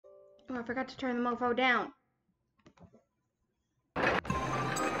Oh, I forgot to turn the mofo down.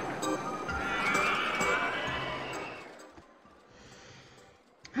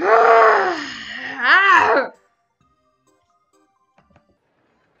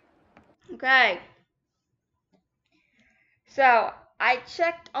 Okay. So, I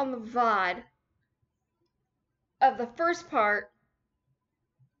checked on the VOD of the first part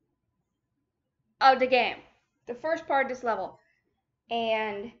of the game. The first part of this level.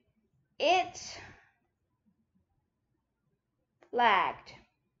 And it lagged.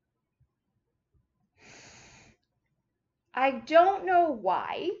 I don't know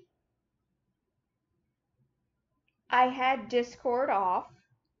why. I had Discord off.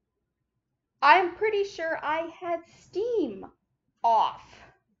 I'm pretty sure I had Steam off.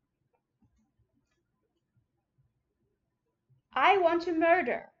 I want to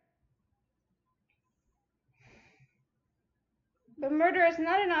murder. But murder is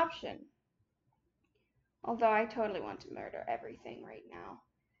not an option. Although I totally want to murder everything right now.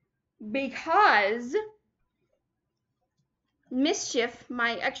 Because Mischief,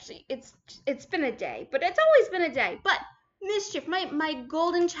 it's been a day, but it's always been a day. But Mischief, my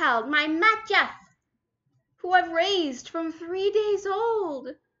golden child, my Matya, who I've raised from 3 days old,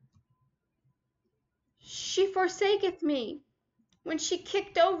 she forsaketh me when she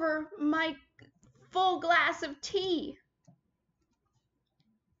kicked over my full glass of tea.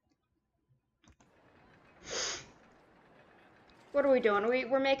 What are we doing?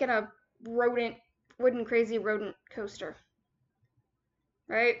 We're making a wooden crazy rodent coaster.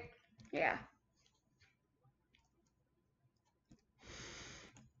 Right? Yeah.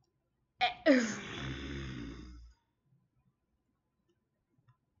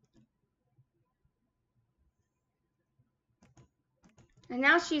 And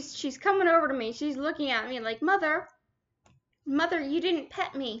now she's coming over to me. She's looking at me like, Mother, you didn't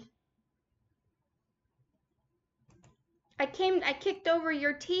pet me. I kicked over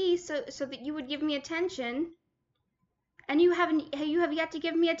your tea so that you would give me attention. And you have yet to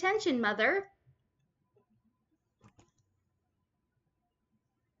give me attention, Mother.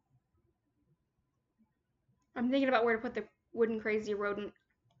 I'm thinking about where to put the wooden crazy rodent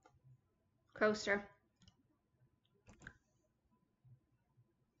coaster.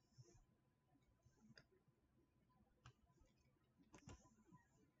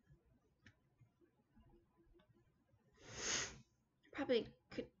 Probably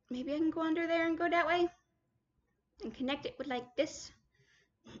could, maybe I can go under there and go that way and connect it with like this.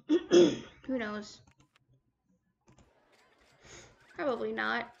 Who knows? Probably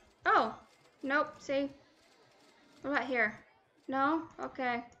not. Oh, nope. See? What about here? No?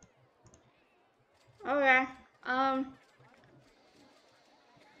 Okay. Okay.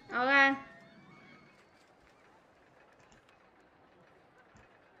 Okay.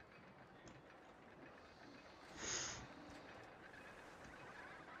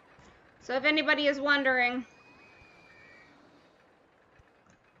 So if anybody is wondering,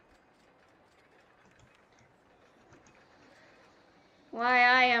 why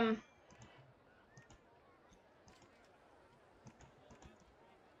I am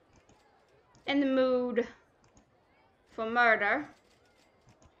in the mood for murder,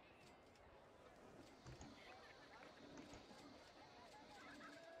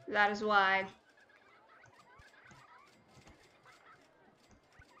 that is why.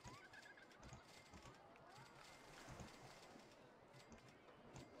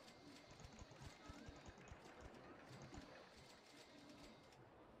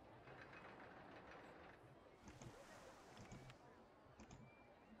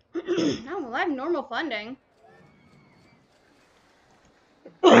 Oh, well, I have normal funding.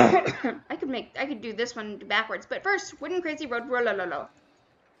 I could do this one backwards, but first, wooden crazy road roll.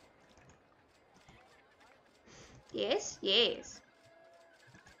 Yes, yes.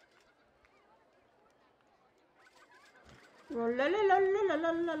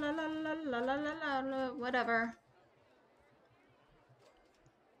 Whatever.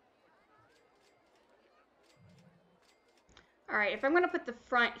 Alright, if I'm gonna put the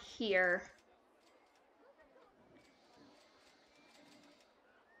front here.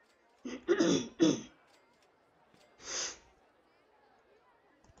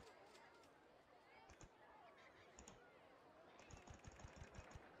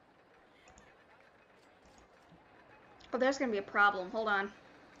 Oh, there's gonna be a problem. Hold on.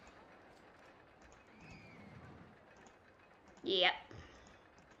 Yep.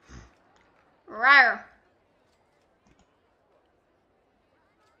 Rawr.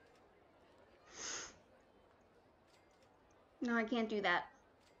 No, I can't do that.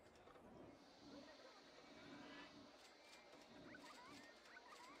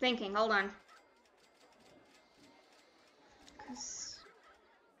 Thinking, hold on. 'Cause...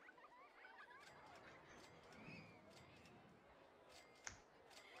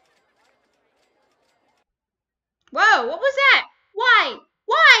 Whoa, what was that? Why?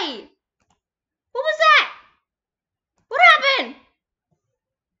 Why? What was that? What happened?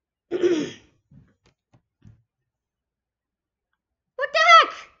 What the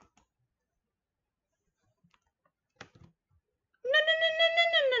heck? No, no, no, no, no,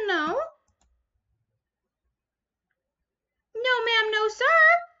 no, no, no. No, ma'am, no, sir.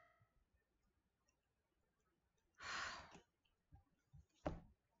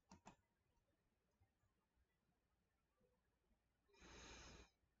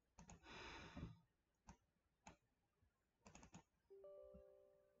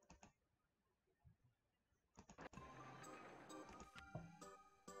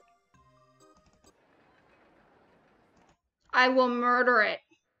 I will murder it.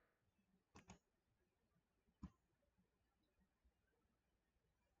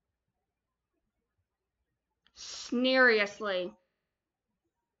 Seriously.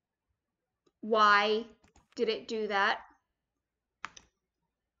 Why did it do that?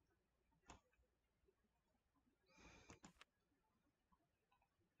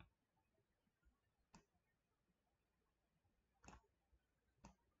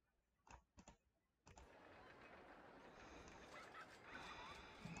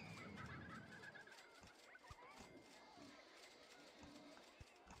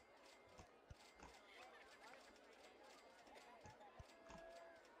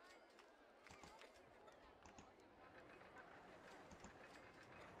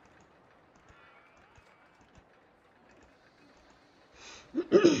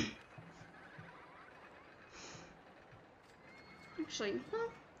 Actually,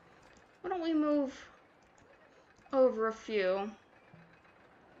 why don't we move over a few?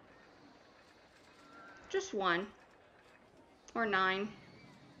 Just one. Or 9.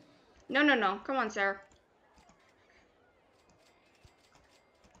 No, no, no. Come on, Sarah.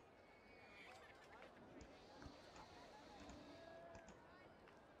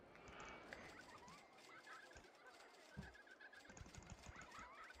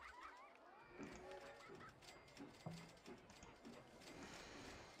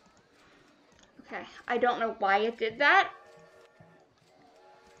 Okay, I don't know why it did that.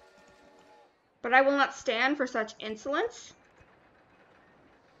 But I will not stand for such insolence.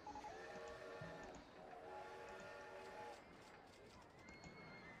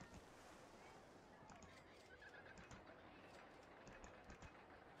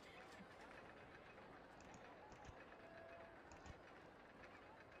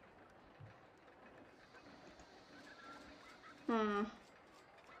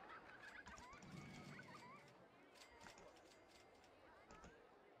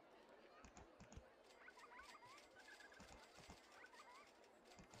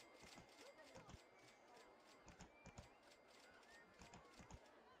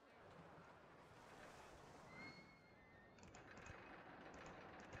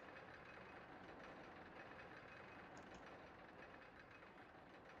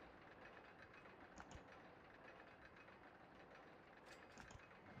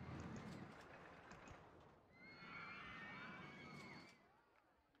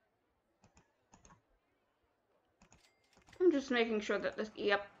 I'm just making sure that this,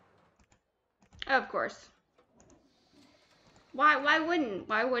 yep. Of course. Why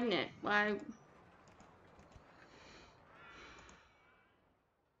wouldn't it? Why?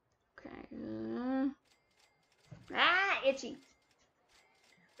 Okay. Itchy.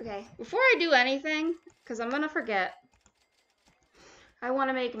 Okay, before I do anything, because I'm gonna forget, I want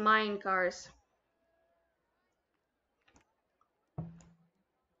to make mine cars.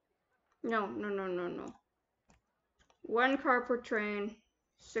 No, no, no, no, no. 1 car per train,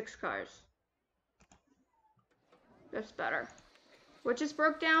 6 cars. That's better. Which just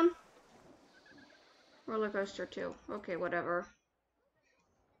broke down? Rollercoaster 2. Okay, whatever.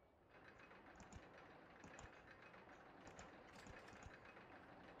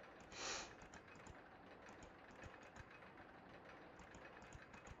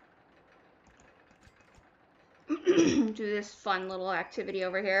 Do this fun little activity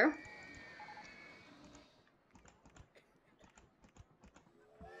over here.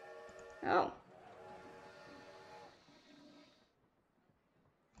 Oh.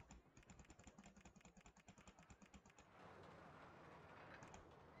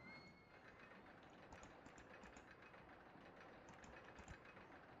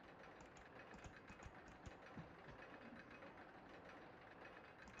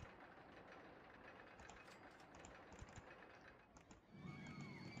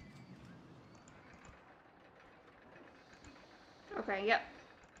 Okay, yep.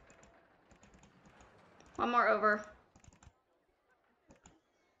 One more over.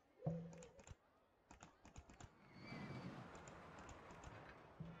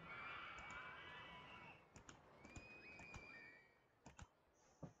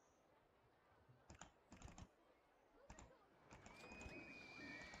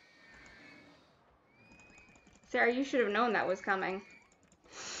 Sarah, you should have known that was coming.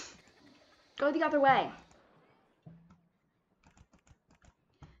 Go the other way.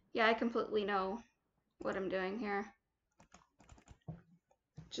 Yeah, I completely know what I'm doing here.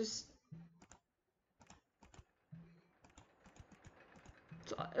 Just...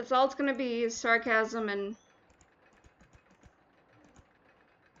 It's all it's gonna be is sarcasm and...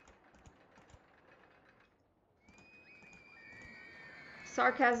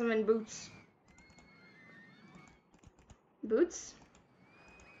 Sarcasm and boots. Boots?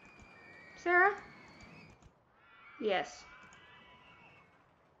 Sarah? Yes.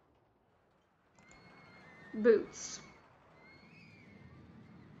 Boots.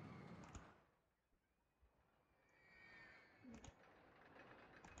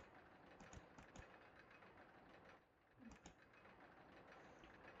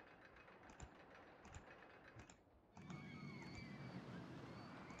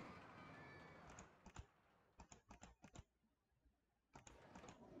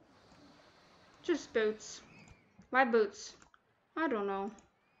 Just boots. Why boots? I don't know.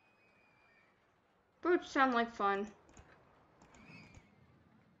 Boots sound like fun.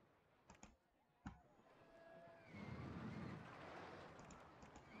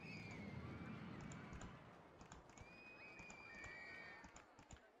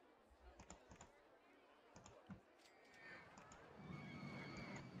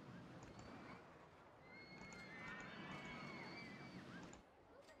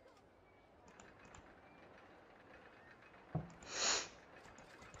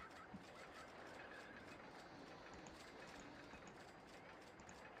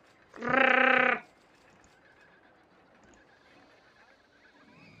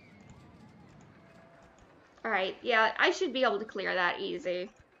 Alright, yeah, I should be able to clear that easy.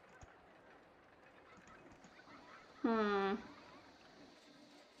 Hmm.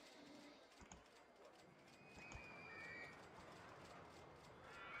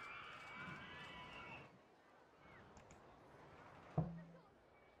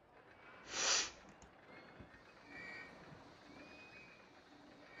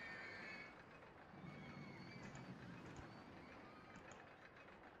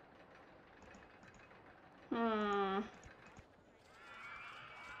 Hmm.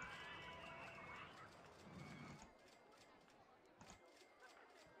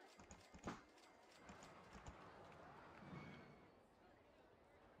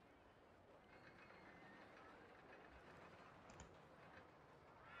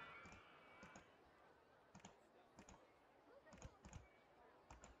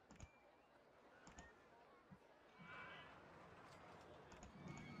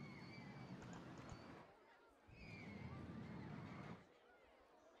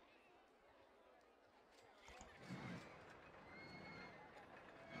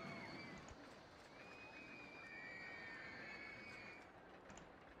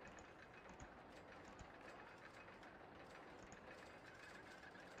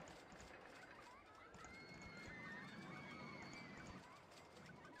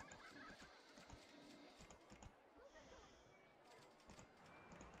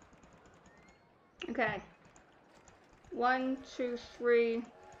 Okay. 1, 2, 3.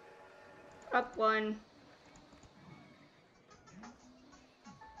 Up 1.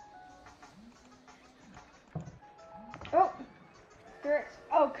 Oh!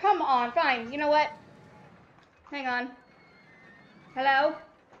 Oh, come on. Fine. You know what? Hang on. Hello?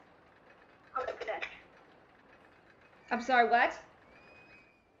 Okay. I'm sorry, what?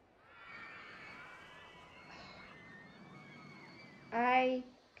 I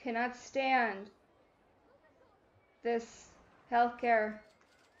cannot stand this healthcare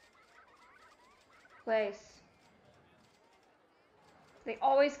place. They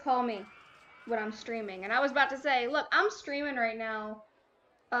always call me when I'm streaming. And I was about to say, look, I'm streaming right now.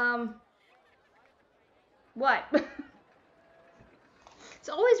 What? It's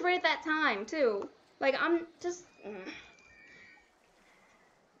always right at that time, too. Like, I'm just...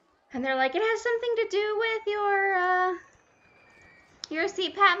 And they're like, it has something to do with your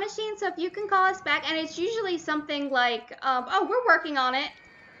CPAP machine, so if you can call us back. And it's usually something like, oh, we're working on it.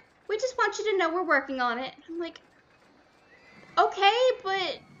 We just want you to know we're working on it. I'm like, okay,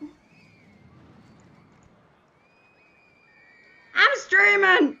 but... I'm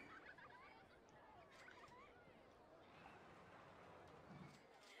streaming!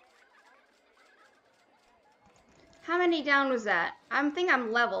 How many down was that? I think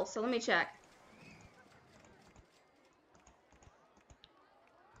I'm level, so let me check.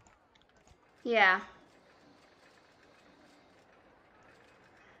 Yeah.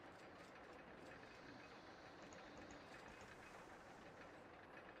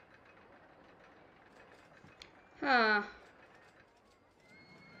 Huh.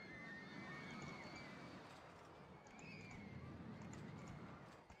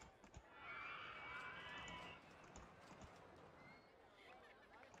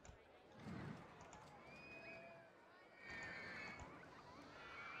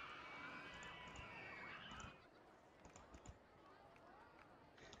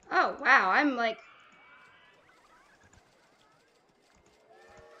 Oh, wow, I'm like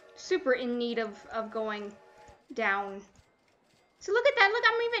super in need of going down. So look at that, look,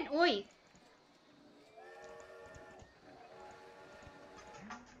 I'm even, oi.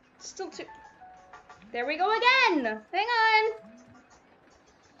 Still two. There we go again. Hang on.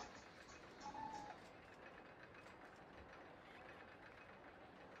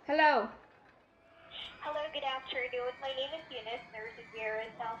 Hello. Hello, good afternoon. My name is Eunice, nurse at Vera's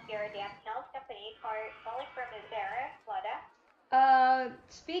Healthcare and Health Company, calling from Missouri, Florida.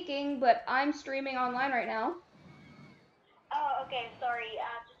 Speaking, but I'm streaming online right now. Oh, okay, sorry.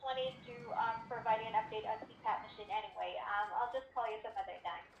 Just wanted to provide you an update on CPAP machine anyway. I'll just call you some other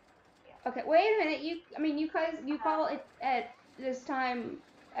time. Yeah. Okay, wait a minute. You call it at this time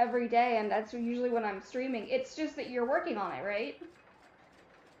every day, and that's usually when I'm streaming. It's just that you're working on it, right?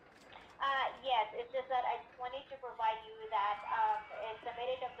 Yes, it's just that I just wanted to provide you that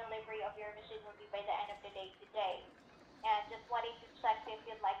estimated of delivery of your machine will be by the end of the day today. And just wanted to check if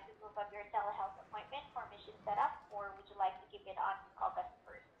you'd like to move up your telehealth appointment for machine setup, or would you like to keep it on August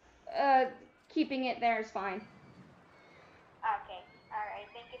 1st? Keeping it there is fine. Okay, all right.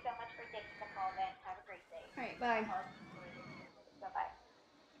 Thank you so much for taking the call then. Have a great day. All right, bye. Bye-bye.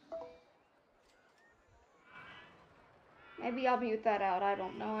 Maybe I'll mute that out. I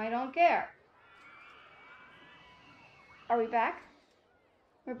don't know. I don't care. Are we back?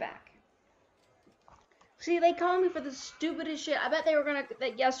 We're back. See, they called me for the stupidest shit. I bet they were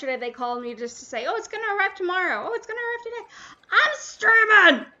that yesterday they called me just to say, oh, it's gonna arrive tomorrow. Oh, it's gonna arrive today. I'm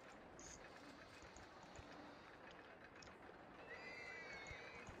streaming!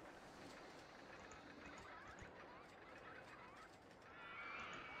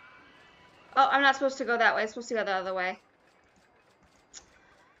 Oh, I'm not supposed to go that way. I'm supposed to go the other way.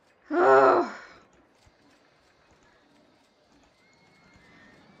 Oh.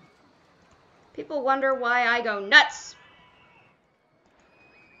 People wonder why I go nuts.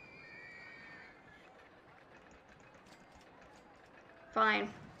 Fine.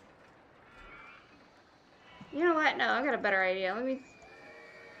 You know what? No, I got a better idea.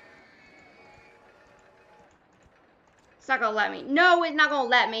 It's not gonna let me. No, it's not gonna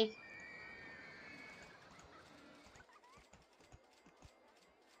let me.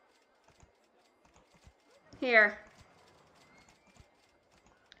 Here.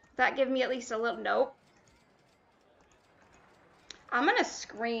 That give me at least a little. Nope. I'm gonna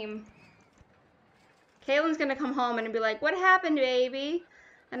scream. Kaylin's gonna come home and be like, what happened, baby?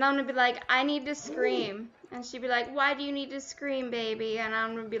 And I'm gonna be like, I need to scream. And she'd be like, why do you need to scream, baby? And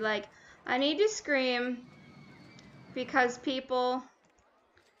I'm gonna be like, I need to scream because people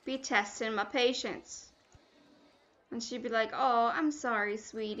be testing my patience. And she'd be like, oh, I'm sorry,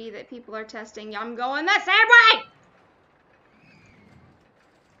 sweetie, that people are testing you. I'm going the same way!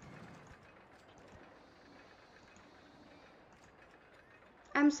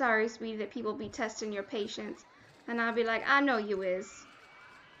 I'm sorry, sweetie, that people be testing your patience. And I'll be like, I know you is.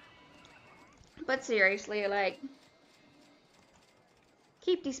 But seriously, like,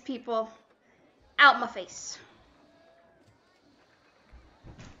 keep these people out my face.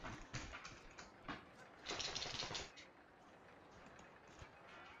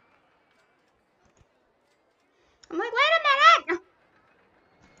 I'm like, wait a minute!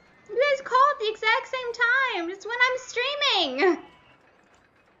 You guys called at the exact same time. It's when I'm streaming.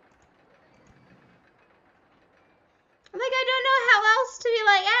 Like, I don't know how else to be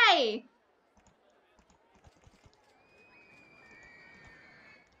like, hey.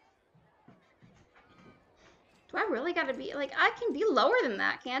 Do I really gotta be, like, I can be lower than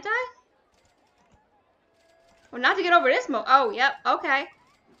that, can't I? Well, not to get over this oh, yep, okay.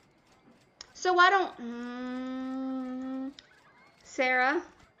 So why don't, Sarah,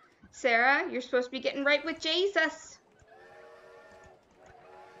 you're supposed to be getting right with Jesus.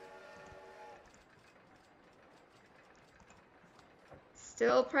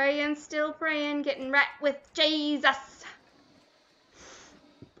 Still praying, getting right with Jesus.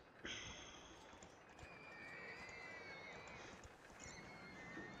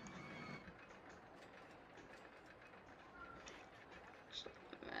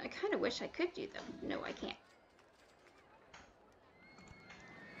 I kind of wish I could do them. No, I can't.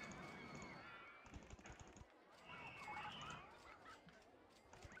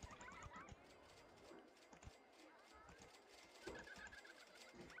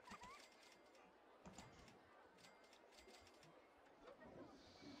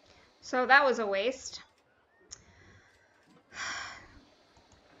 So that was a waste.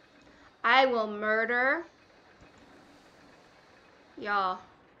 I will murder y'all.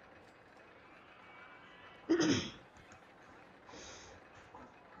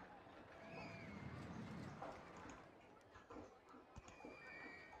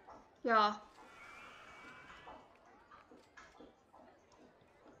 Y'all.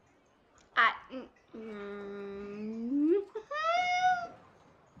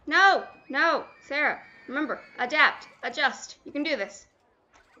 No, no, Sarah. Remember, adapt, adjust. You can do this.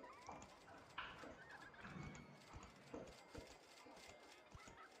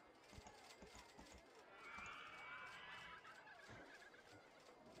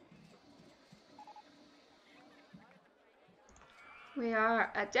 We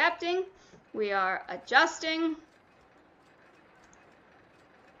are adapting. We are adjusting.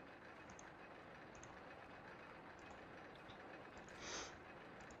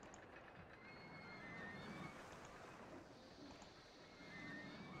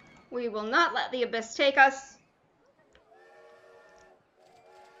 We will not let the abyss take us.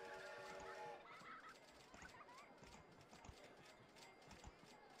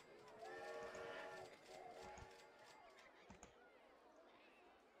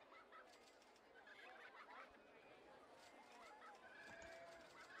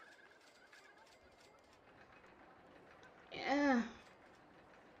 Yeah.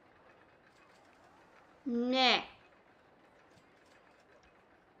 Nah.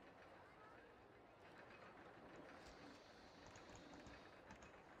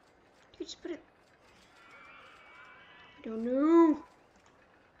 You just put it. I don't know.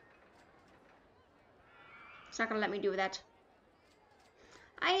 It's not gonna let me do that.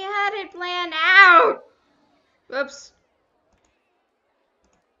 I had it planned out. Whoops.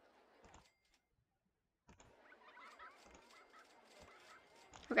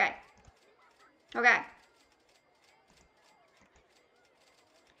 Okay. Okay.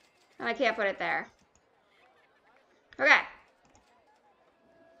 And I can't put it there. Okay.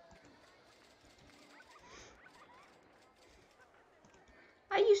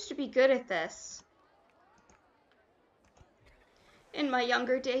 I used to be good at this. In my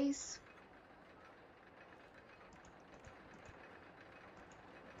younger days.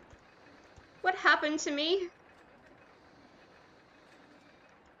 What happened to me?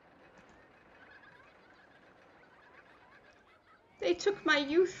 They took my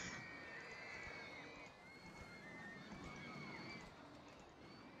youth.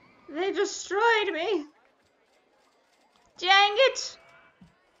 They destroyed me. Dang it!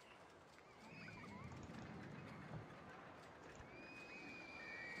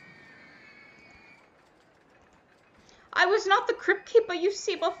 I was not the crypt keeper you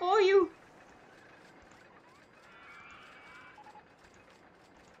see before you.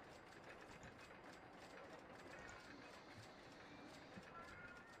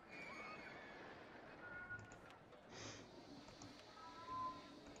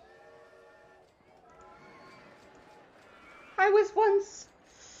 I was once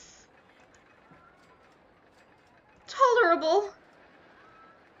tolerable.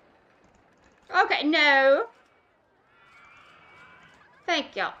 Okay, no.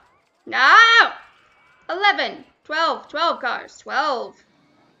 Thank you. No! 11, 12, 12 cars. 12.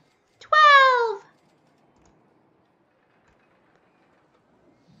 12!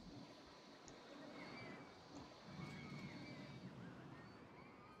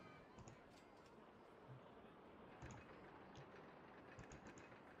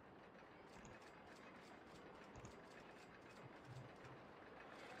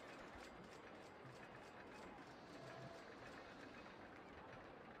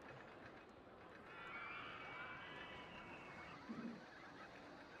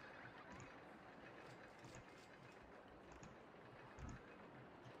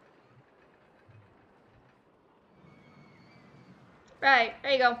 Right,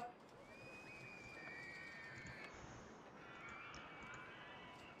 there you go.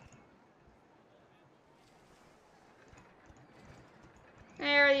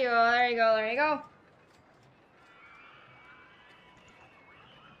 There you go, there you go, there you go.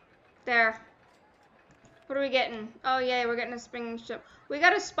 There. What are we getting? Oh, yeah, we're getting a spring ship. We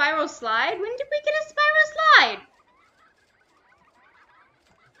got a spiral slide? When did we get a spiral slide?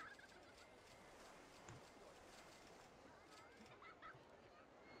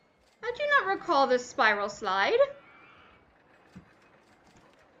 I do not recall this spiral slide.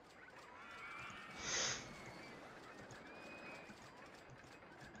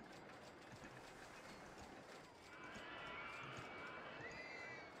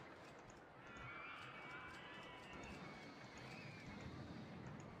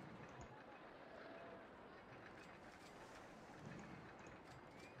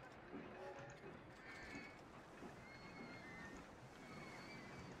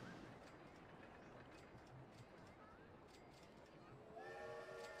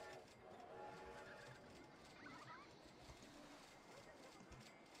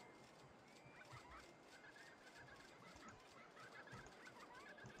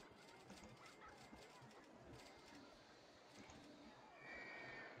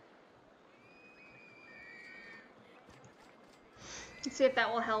 Let's see if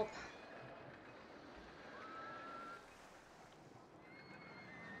that will help.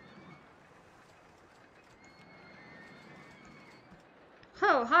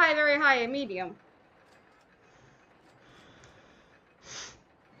 Oh, high, very high, and medium.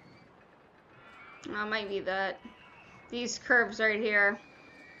 Oh, might be these curves right here.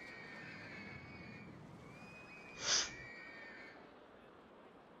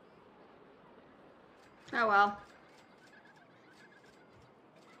 Oh well.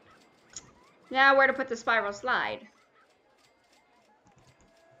 Now where to put the spiral slide.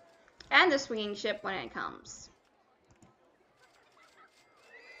 And the swinging ship when it comes.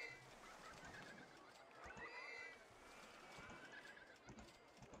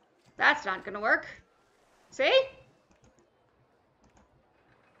 That's not gonna work. See?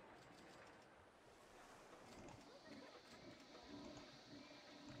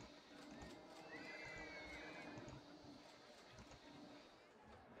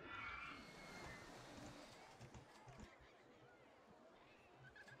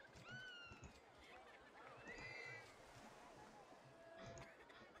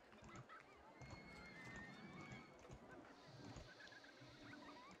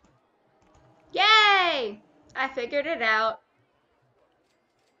 Yay! I figured it out.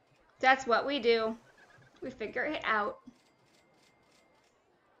 That's what we do. We figure it out.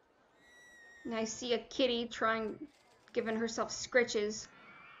 And I see a kitty giving herself scritches.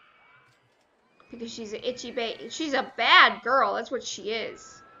 Because she's an itchy baby. She's a bad girl. That's what she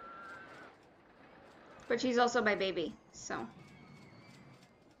is. But she's also my baby. So.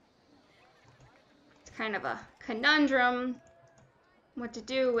 It's kind of a conundrum. What to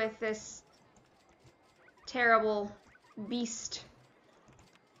do with this terrible beast.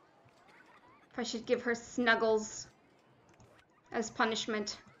 If I should give her snuggles as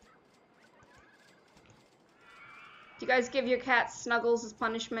punishment. Do you guys give your cats snuggles as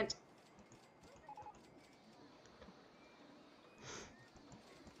punishment?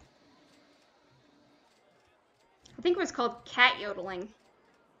 I think it was called cat yodeling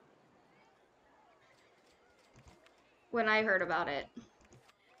when I heard about it.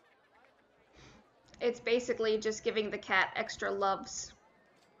 It's basically just giving the cat extra loves.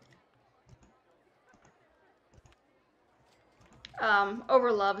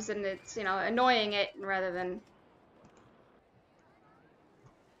 Over loves, and it's, you know, annoying it rather than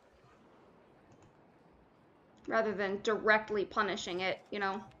directly punishing it, you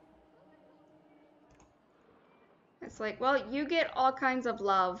know. It's like, well, you get all kinds of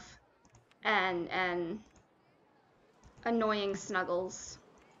love and annoying snuggles.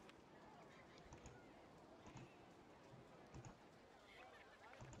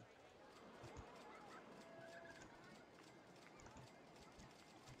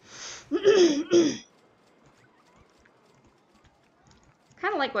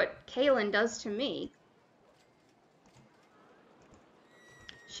 Kind of like what Kaylin does to me.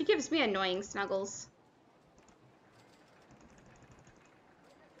 She gives me annoying snuggles.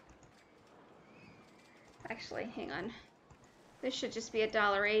 Actually, hang on. This should just be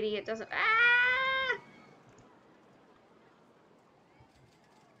 $1.80. It doesn't. Ah!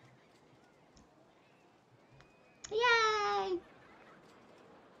 Yay!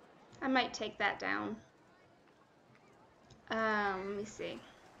 I might take that down. Let me see.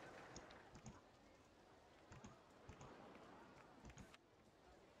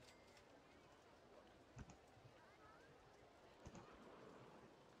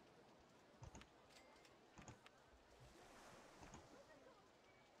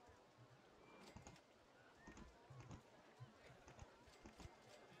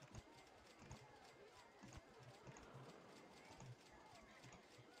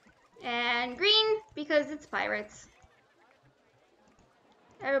 And green, because it's pirates.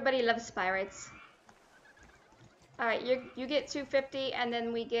 Everybody loves pirates. All right, you get 250, and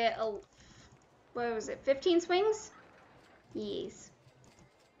then we get a, what was it, 15 swings? Yes.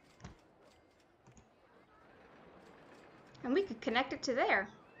 And we could connect it to there.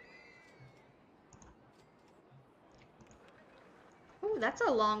 Ooh, that's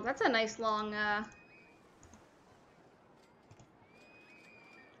a nice long,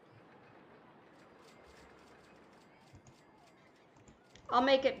 I'll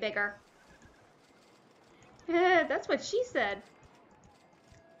make it bigger. That's what she said.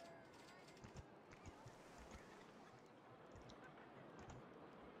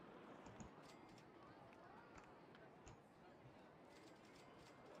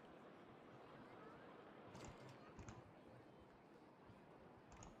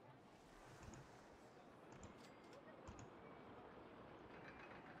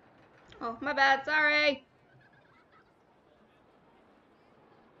 Oh, my bad, sorry.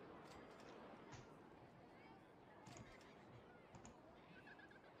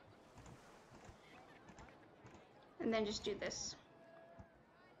 And then just do this.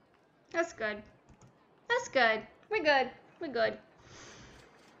 That's good. That's good. We're good. We're good.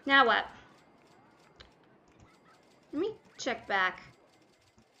 Now what? Let me check back.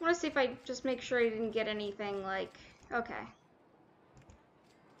 I want to see if I just make sure I didn't get anything like... Okay.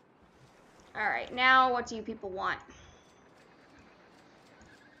 Alright, now what do you people want?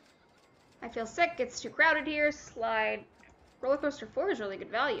 I feel sick. It's too crowded here. Slide. Rollercoaster 4 is really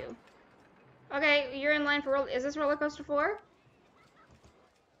good value. Okay, you're in line for... Is this Rollercoaster 4?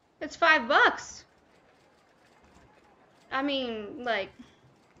 It's $5. I mean, like...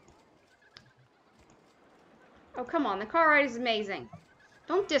 Oh, come on. The car ride is amazing.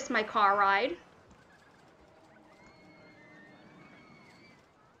 Don't diss my car ride.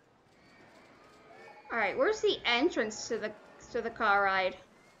 Alright, where's the entrance to the car ride?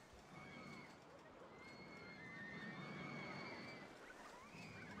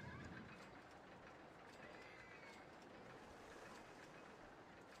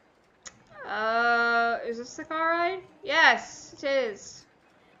 Is this the car ride? Yes, it is.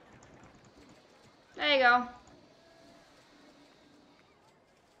 There you go.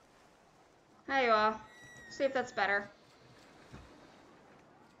 There you are. See if that's better.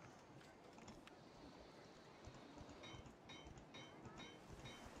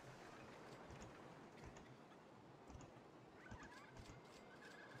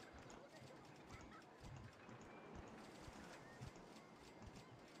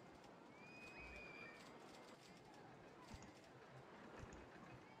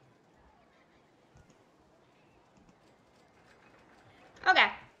 Okay.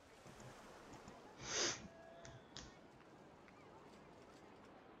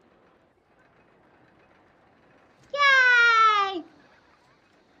 Yay!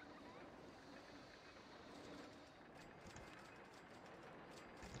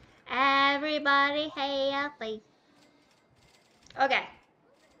 Everybody happy. Okay.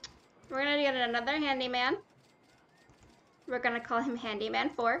 We're gonna get another handyman. We're gonna call him Handyman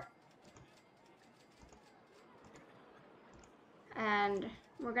 4. And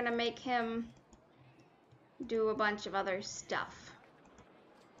we're gonna make him do a bunch of other stuff.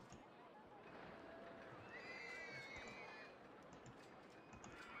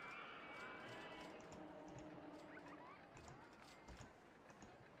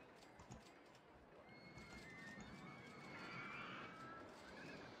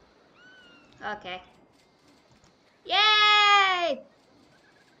 Okay. Yay!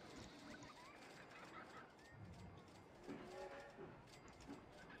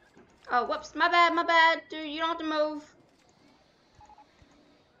 Oh, whoops, my bad, dude, you don't have to move.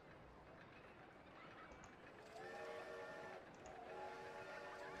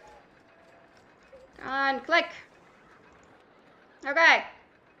 Come on, click. Okay.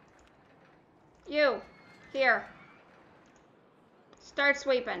 You, here. Start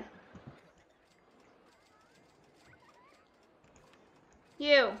sweeping.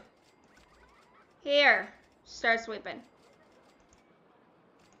 You, here. Start sweeping.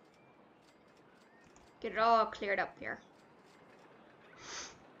 Get it all cleared up here.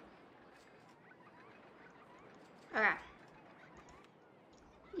 Okay.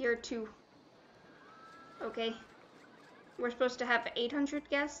 You're 2. Okay. We're supposed to have 800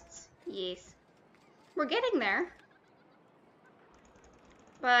 guests? Yes. We're getting there.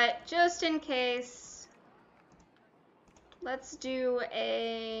 But just in case, let's do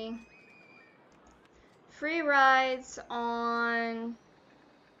a free rides on,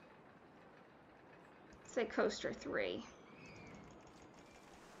 say, Coaster 3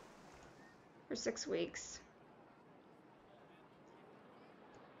 for 6 weeks.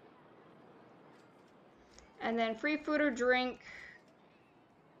 And then free food or drink,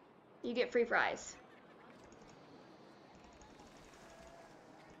 you get free fries.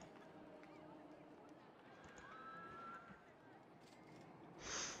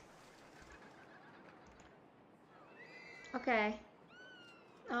 Okay.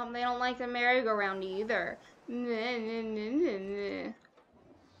 They don't like the merry-go-round either.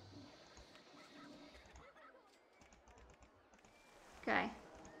 Okay.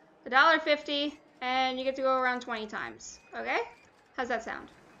 $1.50, and you get to go around 20 times. Okay? How's that sound?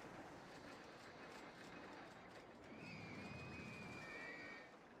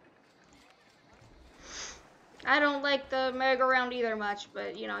 I don't like the merry-go-round either much,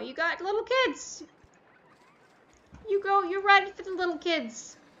 but you know, you got little kids. You're riding for the little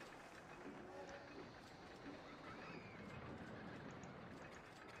kids.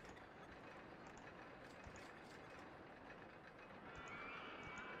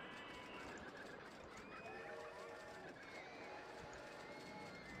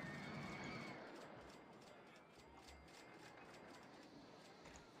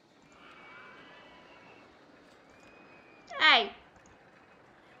 Hey,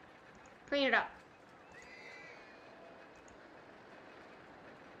 clean it up.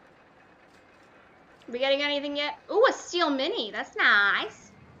 We getting anything yet? Ooh, a steel mini. That's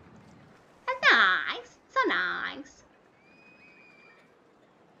nice. That's nice. So nice.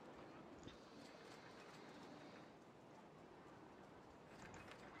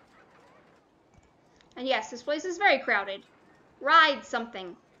 And yes, this place is very crowded. Ride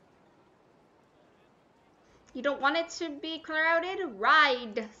something. You don't want it to be crowded?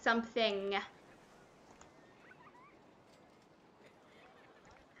 Ride something.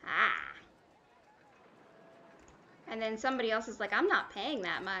 Ah. And then somebody else is like, I'm not paying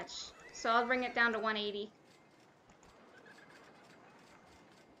that much. So I'll bring it down to 180.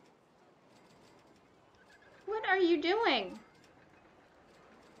 What are you doing?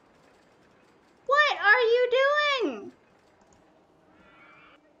 What are you doing?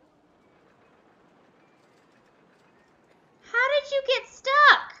 How did you get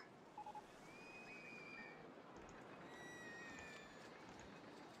stuck?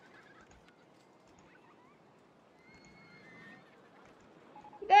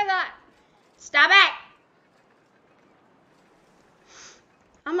 Stop it!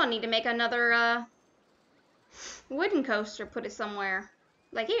 I'm gonna need to make another wooden coaster, put it somewhere.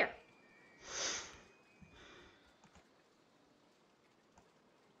 Like here.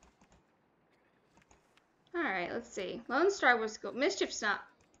 Alright, let's see. Lone Star was good. Mischief's not.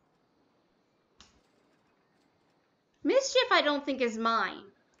 Mischief I don't think is mine.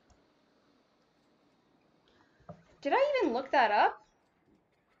 Did I even look that up?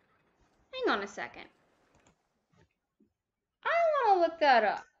 Hang on a second. I want to look that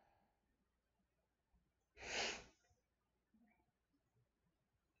up.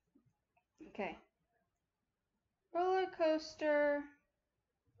 Okay. Roller coaster.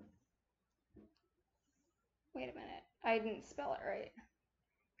 Wait a minute. I didn't spell it right.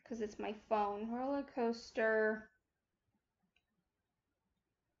 Because it's my phone. Roller coaster.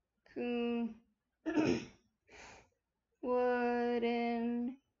 Coon.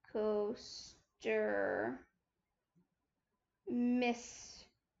 Wooden coaster. Mischief.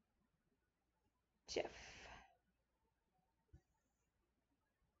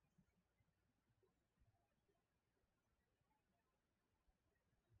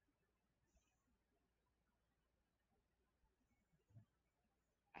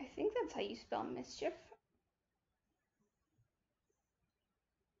 I think that's how you spell mischief.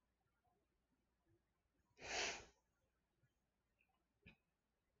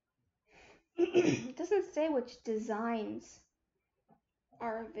 It doesn't say which designs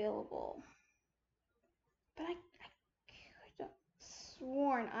are available. But I could have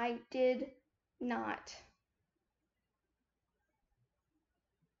sworn I did not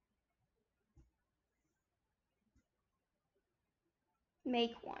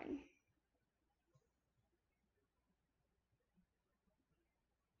make one.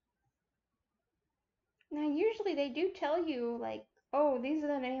 Now, usually they do tell you, like, oh, these are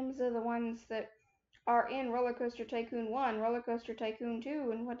the names of the ones that are in Rollercoaster Tycoon 1, Rollercoaster Tycoon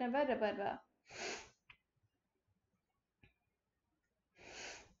 2, and whatever.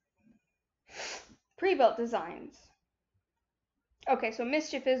 Pre-built designs. Okay, so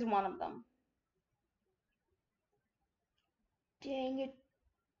Mischief is one of them. Dang it.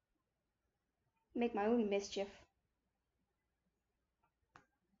 Make my own Mischief.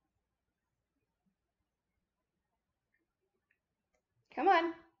 Come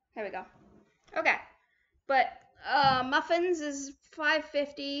on. There we go. Okay. But muffins is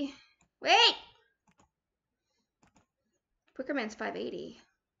 $5.50. Wait! Quicker Man's 580.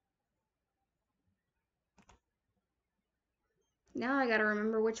 Now I gotta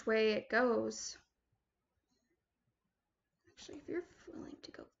remember which way it goes. Actually, if you're willing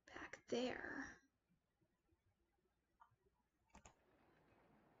to go back there.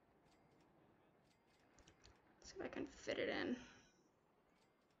 See if I can fit it in. It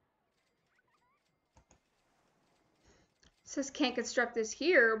says can't construct this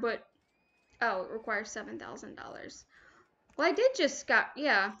here, but oh, it requires $7,000. Well, I did just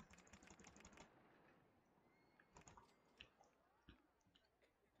yeah.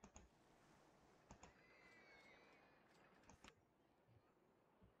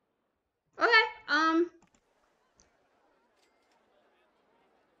 Okay,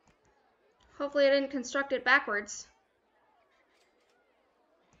 hopefully I didn't construct it backwards.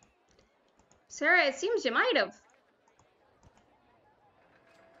 Sarah, it seems you might have.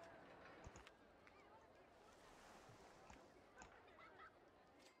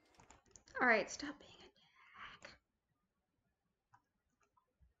 Alright, stop being a dick.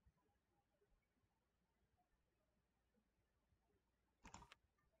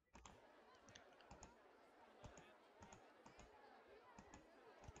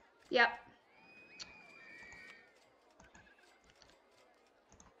 Yep.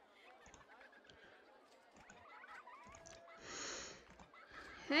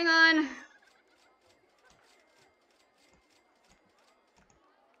 Hang on.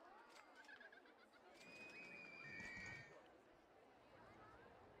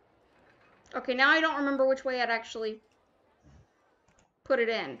 Okay, now I don't remember which way I'd actually put it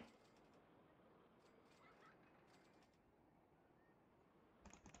in.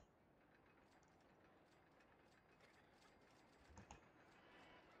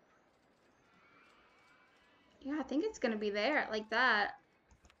 Yeah, I think it's gonna be there, like that.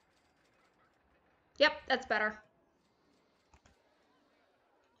 Yep, that's better.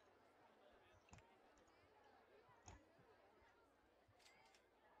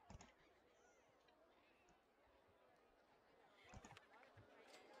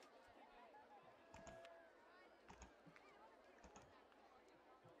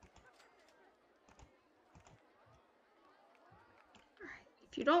 Alright,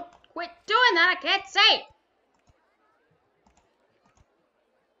 if you don't quit doing that, I can't say!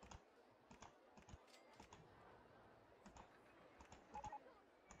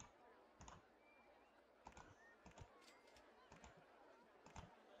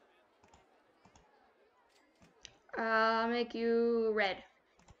 I'll make you red.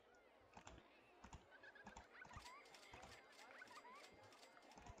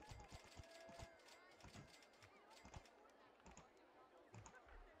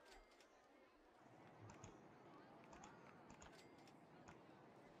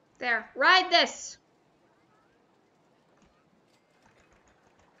 There, ride this!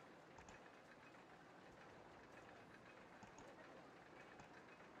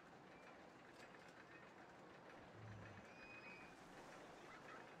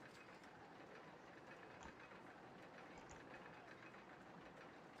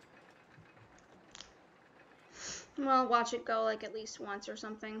 Well, watch it go like at least once or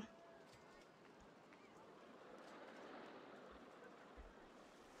something.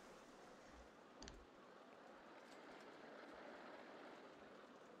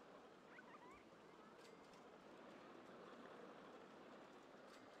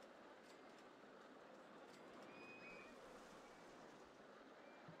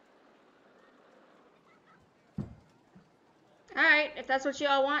 Alright, if that's what you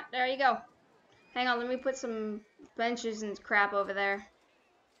all want, there you go. Hang on, let me put some benches and crap over there.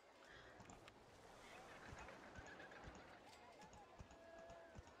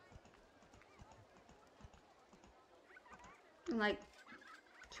 And like,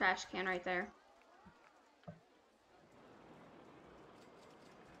 trash can right there.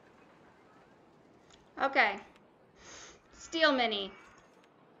 Okay. Steel mini.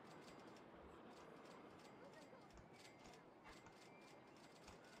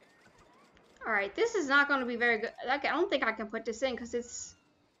 Alright, this is not going to be very good. I don't think I can put this in because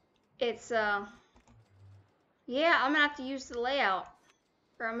yeah, I'm going to have to use the layout.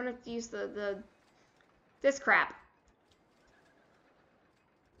 Or I'm going to have to use this crap.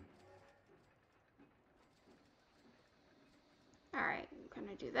 Alright, I'm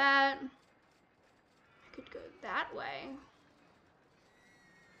going to do that. I could go that way.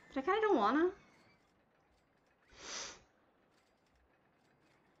 But I kind of don't want to.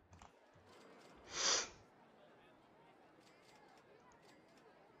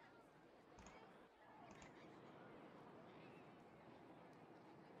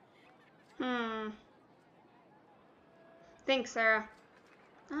 Thanks, Sarah.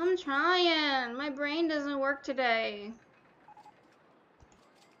 I'm trying. My brain doesn't work today.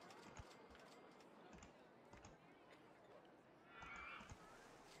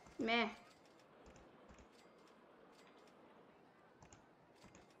 Meh.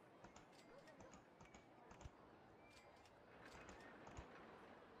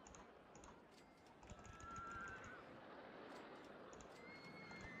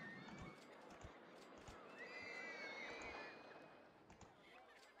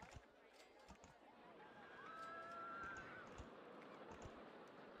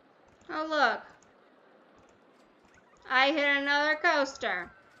 Oh, look. I hit another coaster.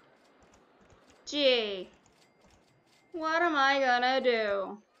 Gee. What am I gonna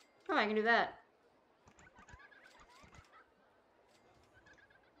do? Oh, I can do that.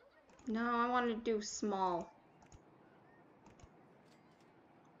 No, I want to do small.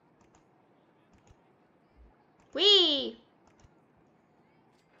 Whee!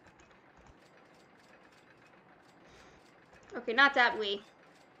 Okay, not that wee.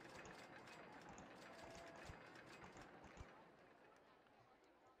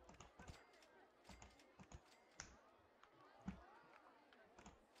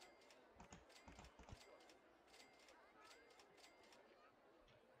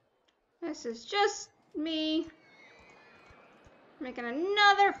 This is just me making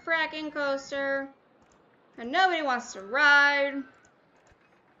another fracking coaster and nobody wants to ride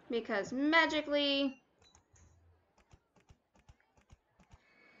because magically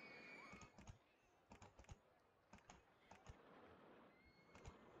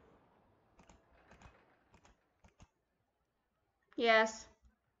yes.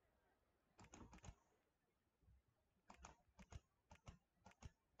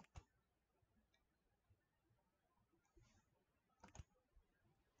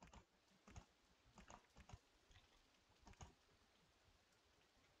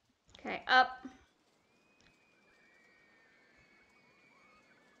 Okay, up.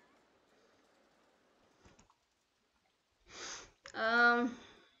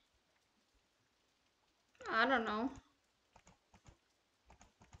 I don't know.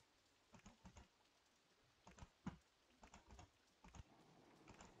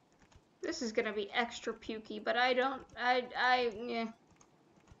 This is gonna be extra pukey, but yeah.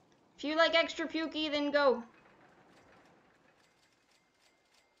 If you like extra pukey, then go.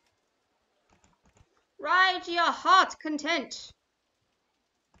 Ride to your heart's content.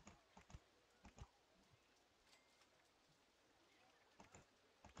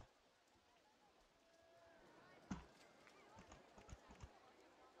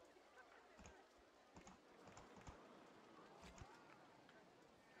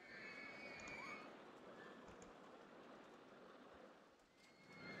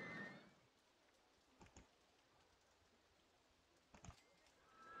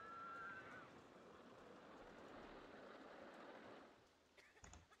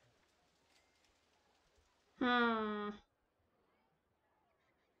 Hmm.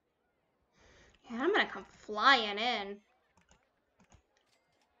 Yeah, I'm gonna come flying in.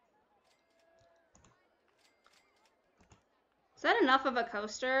 Is that enough of a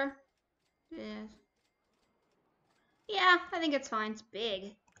coaster? Yeah. Yeah, I think it's fine. It's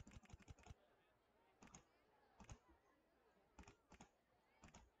big.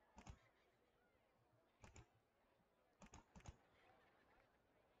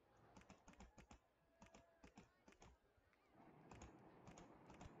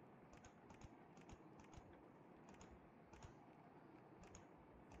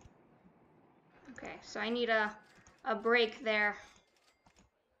 Okay, so I need a break there.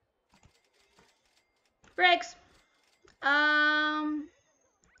 Brakes.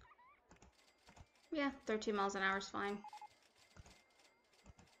 Yeah, 13 miles an hour is fine.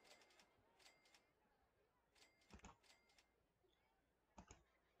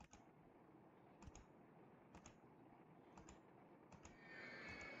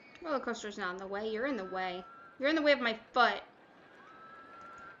 Roller coaster's not in the way. You're in the way. You're in the way of my foot.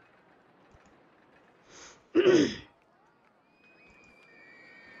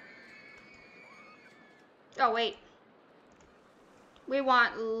 Oh, wait. We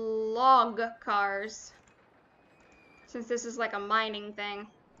want log cars. Since this is like a mining thing.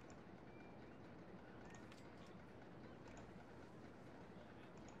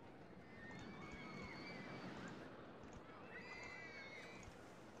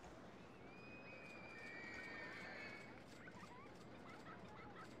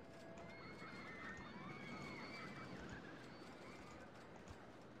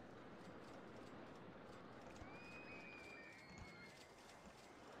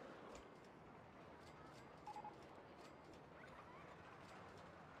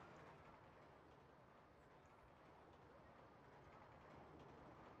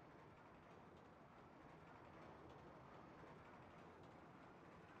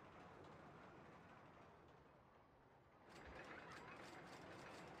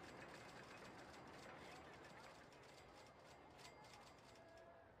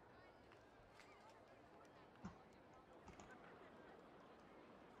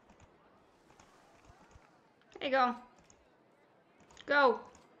 There you go. Go.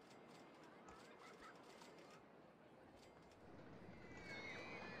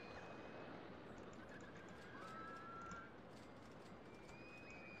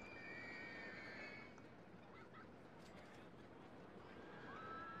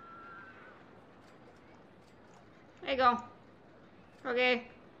 There you go. Okay.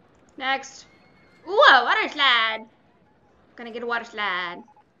 Next. Ooh, a water slide. Gonna get a water slide.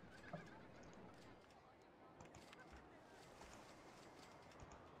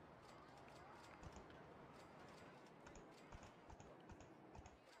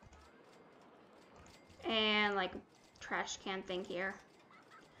 And like trash can thing here.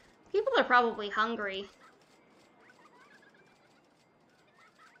 People are probably hungry.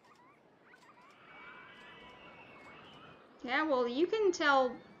 Yeah, well, you can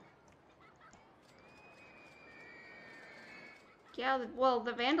tell. Yeah, well,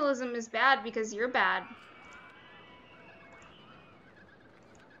 the vandalism is bad because you're bad.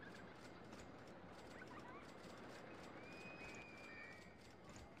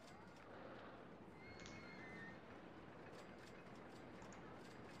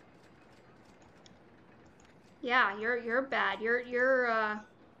 Yeah, you're bad. Your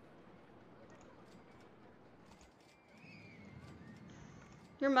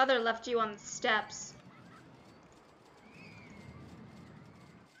mother left you on the steps.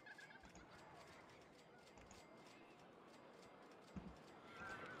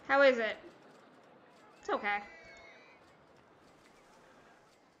 How is it? It's okay.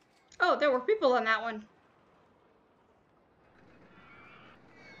 Oh, there were people on that one.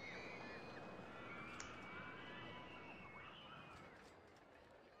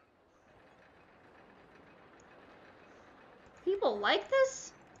 People like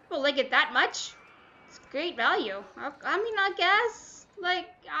this? People like it that much? It's great value. I mean, I guess. Like,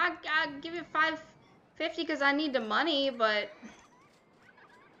 I give it $5.50 because I need the money, but...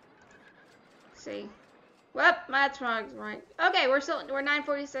 Let's see. Well, that's wrong. Right. Okay, we're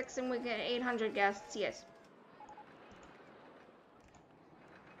 946 and we get 800 guests. Yes.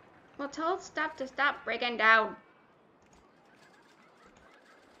 Well, tell it to stop breaking down.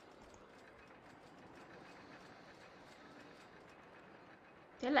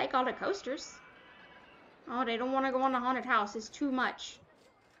 They like all the coasters. Oh, they don't want to go on the haunted house. It's too much.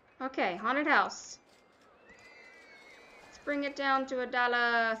 Okay, haunted house. Let's bring it down to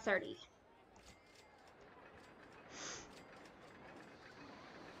 $1.30.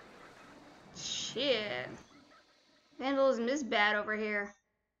 Shit. Vandalism is bad over here.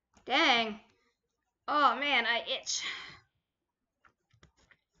 Dang. Oh man, I itch.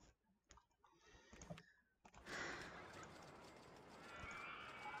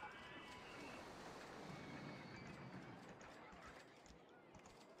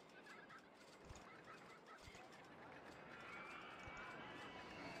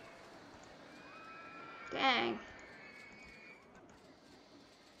 Dang.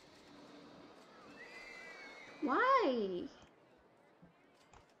 Why?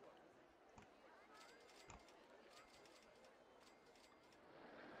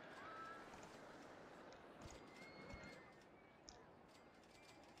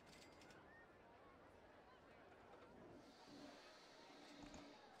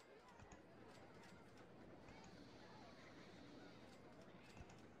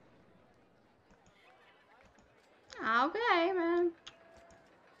 Okay, man.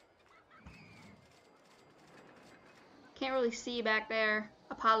 Can't really see back there.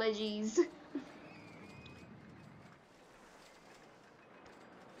 Apologies.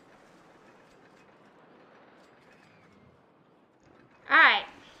 Alright.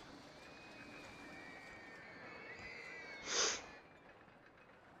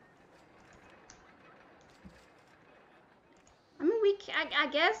 I mean, I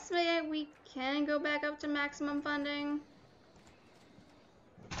guess maybe we can go back up to maximum funding.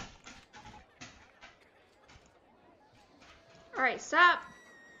 Alright, stop.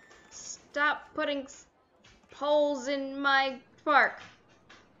 Stop putting holes in my park.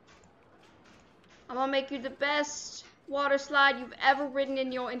 I'm gonna make you the best water slide you've ever ridden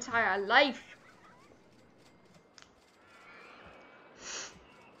in your entire life.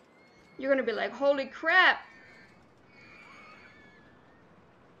 You're gonna be like, holy crap.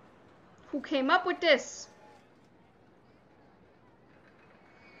 Who came up with this?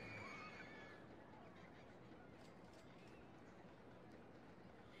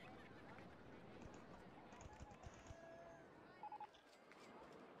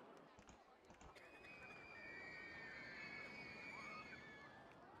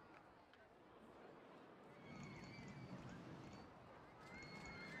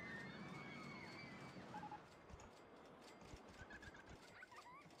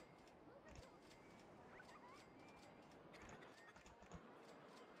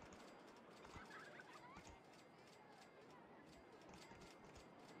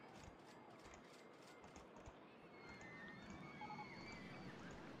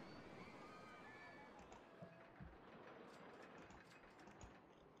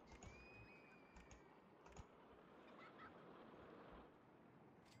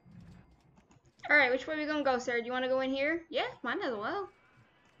 Alright, which way are we gonna go, Sarah? Do you wanna go in here? Yeah, might as well.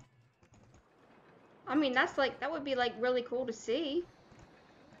 I mean, that's like, that would be like really cool to see.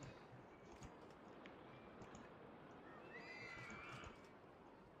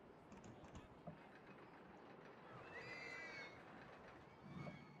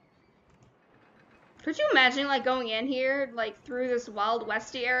 Could you imagine like going in here, like through this Wild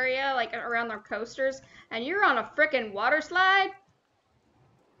Westy area, like around their coasters, and you're on a frickin' water slide?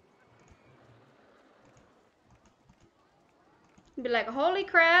 You'd be like, holy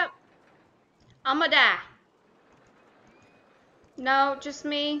crap, I'ma die. No, just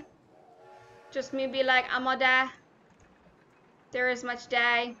me. Just me be like, I'ma die. There is much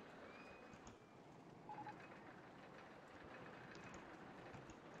die.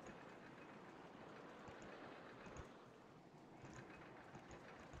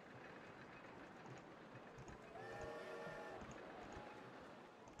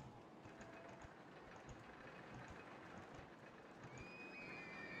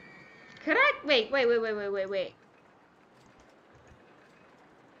 Could I? Wait.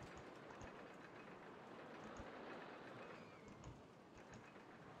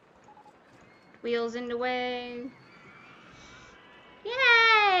 Wheels in the way.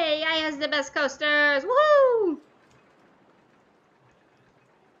 Yay! I has the best coasters. Woohoo!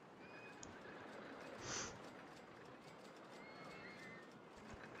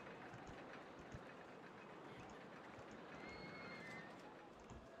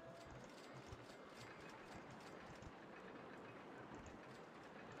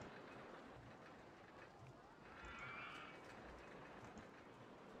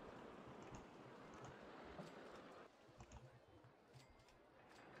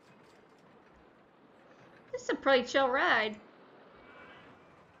 This is a pretty chill ride.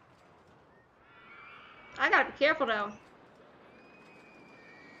 I gotta be careful though.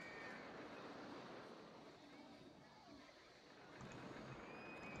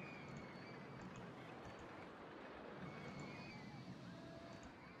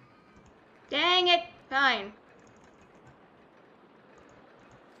 Dang it! Fine.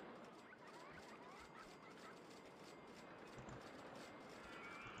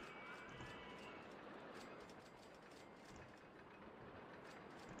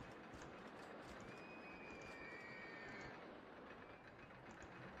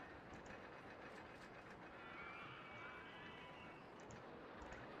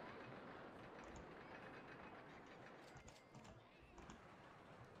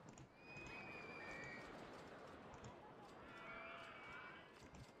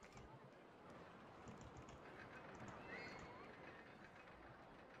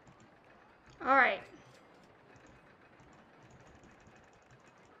 Alright.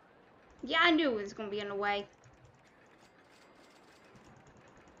 Yeah, I knew it was gonna be in the way.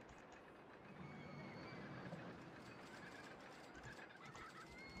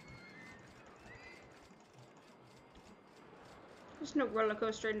 There's no roller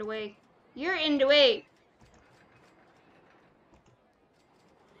coaster in the way. You're in the way.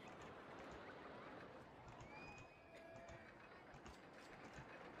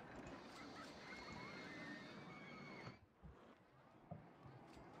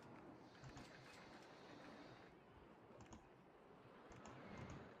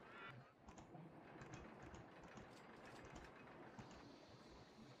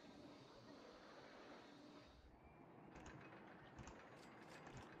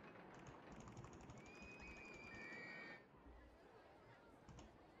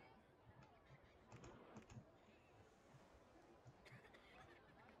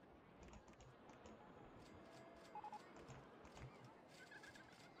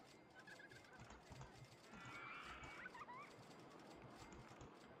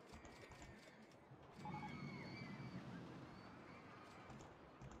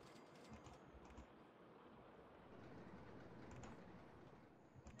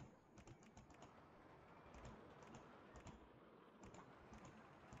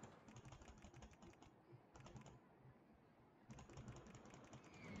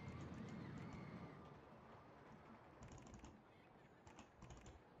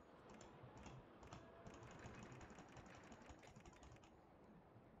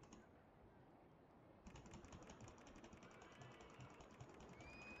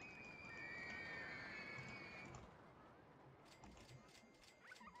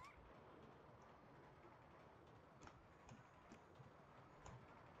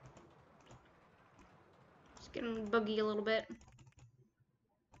 Just getting buggy a little bit.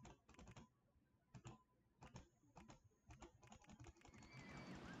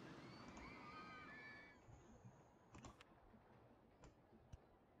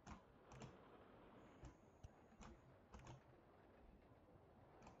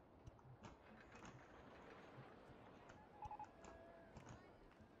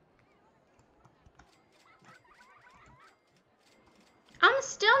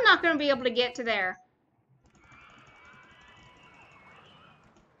 still not going to be able to get to there.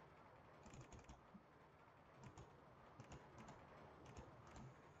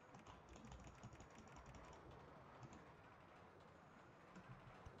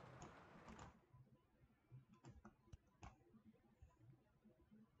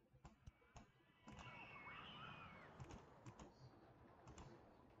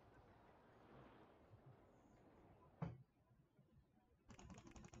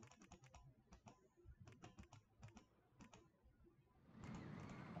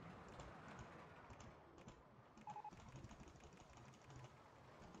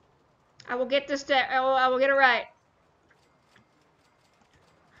 I will get this. I will get it right.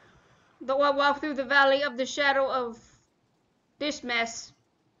 Though I walk through the valley of the shadow of this mess,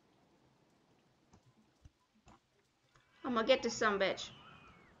 I'm gonna get this sumbitch.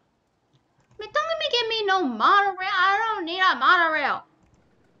 Man, don't let me get me no monorail. I don't need a monorail.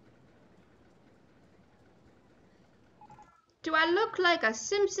 Do I look like a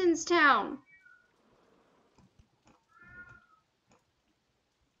Simpsons town?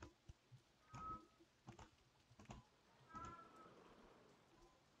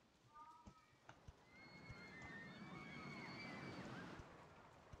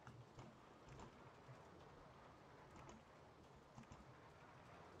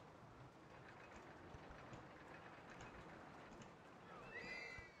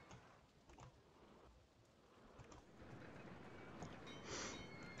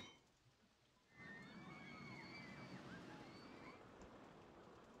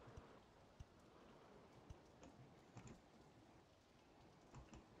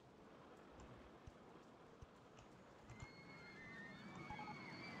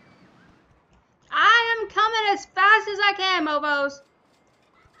 I am coming as fast as I can, Mobos.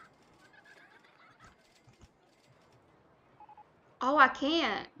 Oh, I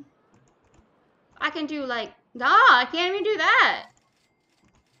can't. I can do like, nah, I can't even do that.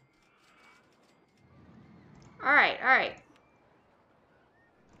 All right.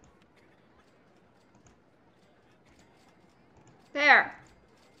 There.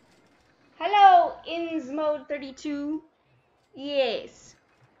 Hello, ins mode 32. Yes.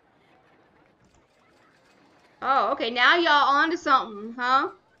 Oh, okay. Now y'all on to something, huh?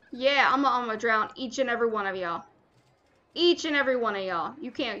 Yeah, I'm gonna drown each and every one of y'all. Each and every one of y'all. You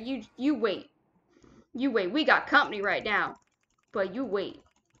can't. You wait. You wait. We got company right now, but you wait.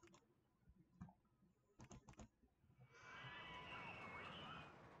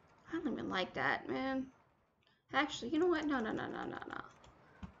 I don't even like that, man. Actually, you know what? No.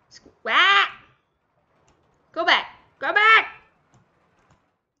 Ah! Go back. Go back.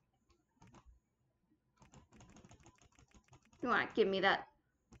 You want to give me that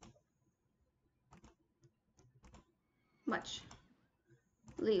much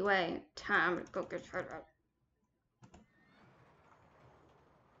leeway, time to go get her up.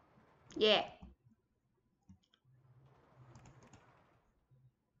 Yeah.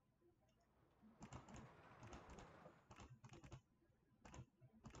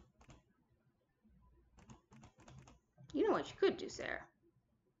 You know what you could do, Sarah?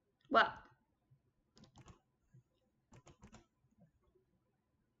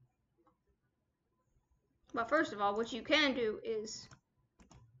 Well, first of all, what you can do is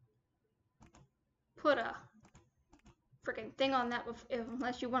put a freaking thing on that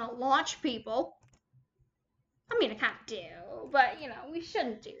unless you want to launch people. I mean, I kind of do, but you know, we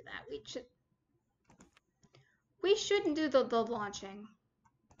shouldn't do that. We shouldn't do the launching.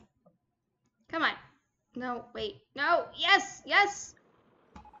 Come on. No, wait. No. Yes.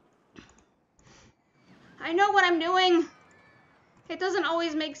 I know what I'm doing. It doesn't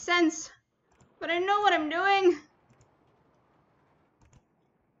always make sense, but I know what I'm doing.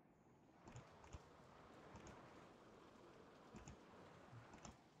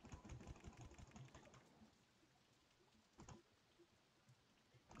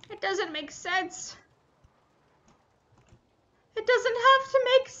 It doesn't make sense. It doesn't have to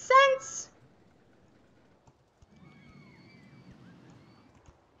make sense.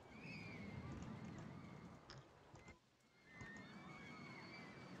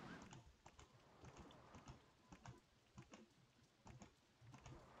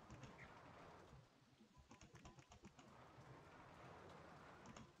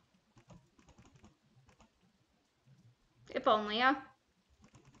 If only, huh?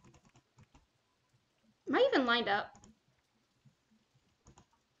 Am I even lined up?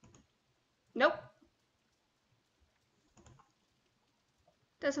 Nope.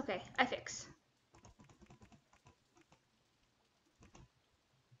 That's okay. I fix.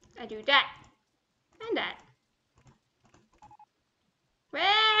 I do that. And that. Wait!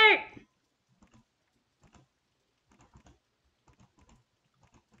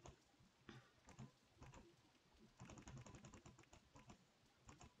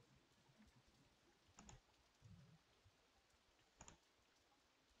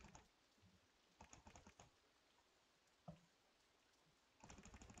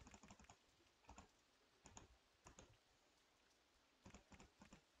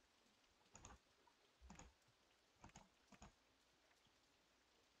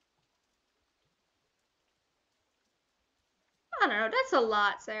 I don't know, that's a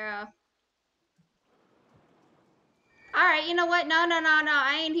lot, Sarah. Alright, you know what? No,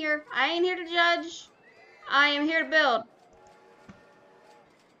 I ain't here. I ain't here to judge. I am here to build.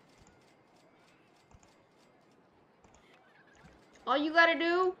 All you gotta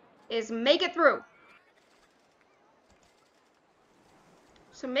do is make it through.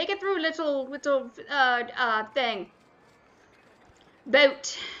 So make it through, little thing.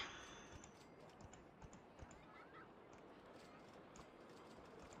 Boat.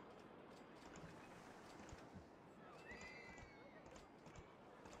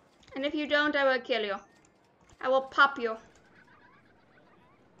 And if you don't, I will kill you. I will pop you.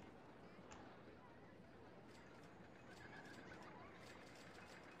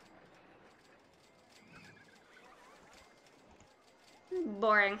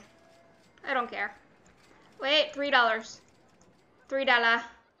 Boring. I don't care. Wait, $3. $3.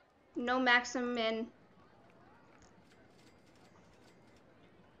 No maximum in.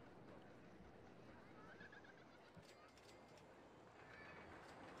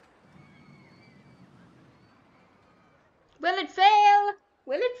 Will it fail?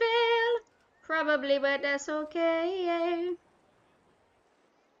 Will it fail? Probably, but that's okay.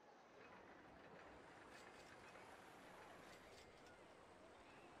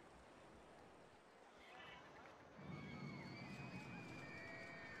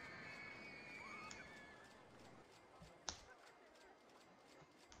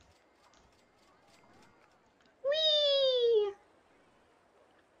 Whee!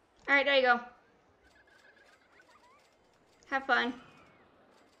 Alright, there you go. Have fun.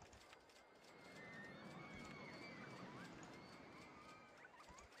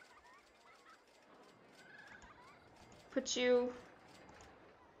 Put you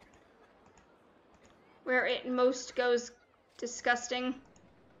where it most goes disgusting.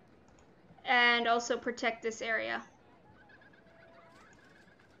 And also protect this area.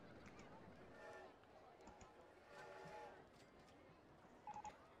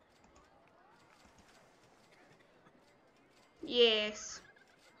 Yes.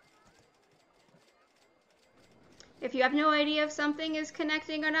 If you have no idea if something is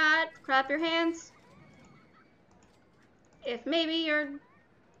connecting or not, clap your hands. If maybe your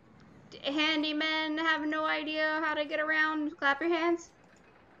handymen have no idea how to get around, clap your hands.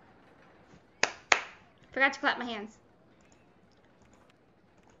 Forgot to clap my hands.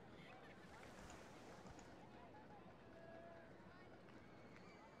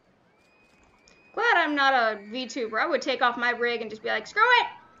 Glad I'm not a VTuber. I would take off my rig and just be like, screw it!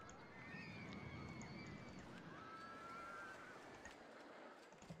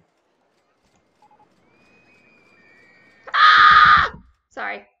 Ah!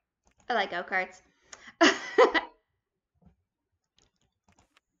 Sorry. I like go-karts.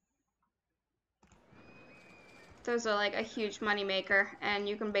 Those are like a huge money maker, and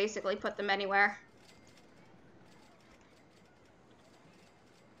you can basically put them anywhere.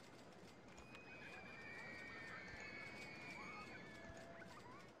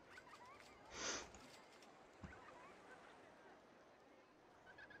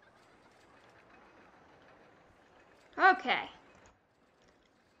 Okay.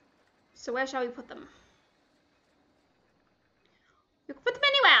 So where shall we put them? We can put them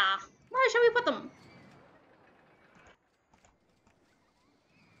anywhere. Where shall we put them?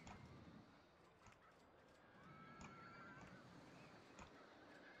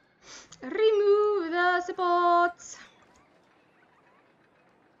 Remove the supports.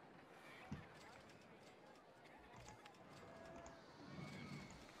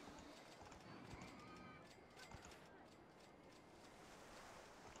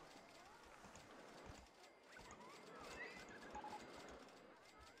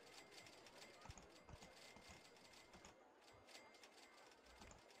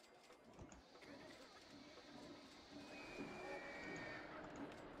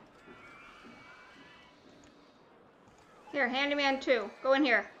 Here, handyman 2. Go in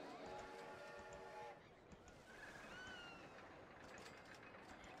here.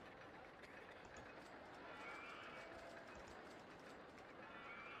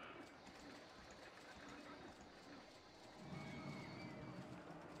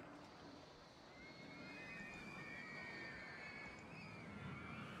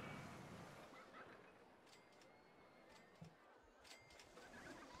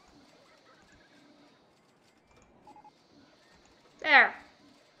 There.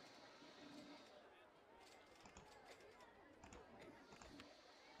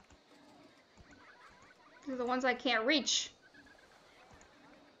 These are the ones I can't reach.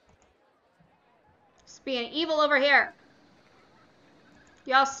 Just being evil over here.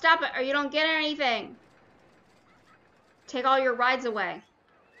 Y'all stop it or you don't get anything. Take all your rides away.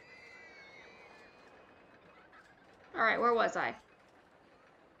 Alright, where was I?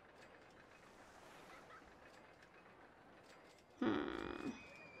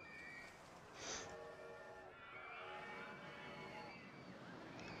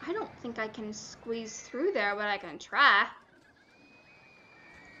 I don't think I can squeeze through there, but I can try.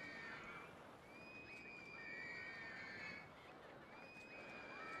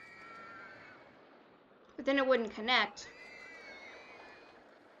 But then it wouldn't connect.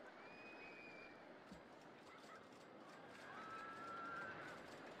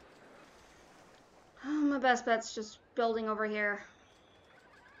 Oh, my best bet's just building over here.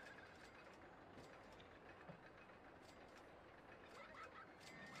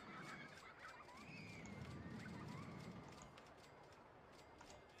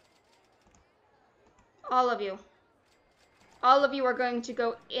 All of you. All of you are going to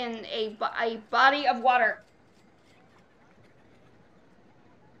go in a body of water.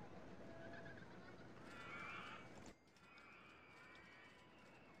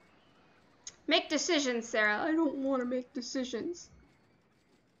 Make decisions, Sarah. I don't want to make decisions.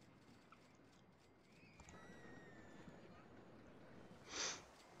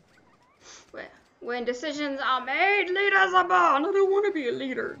 When decisions are made, leaders are born. I don't want to be a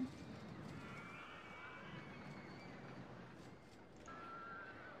leader.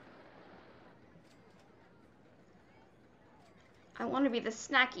 I want to be the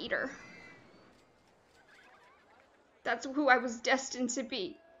snack eater. That's who I was destined to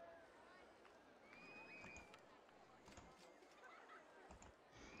be.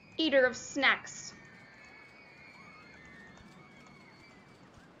 Eater of snacks.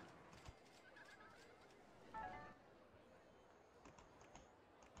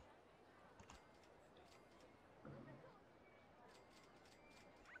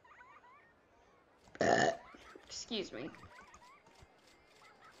 Excuse me.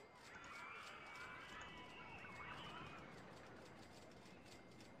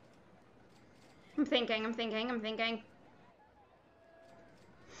 I'm thinking.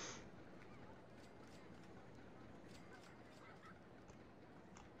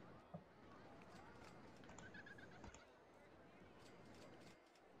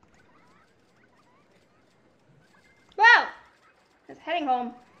 Wow! It's heading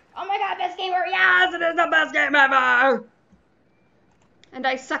home. Oh my god, best game ever! Yes, it is the best game ever! And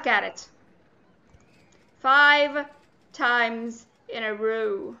I suck at it. 5 times in a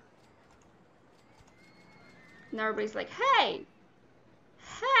row. And everybody's like, hey!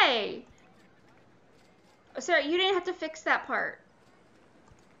 Hey! Oh, Sarah, you didn't have to fix that part.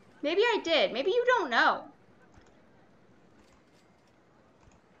 Maybe I did. Maybe you don't know.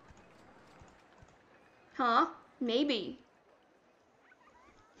 Huh? Maybe.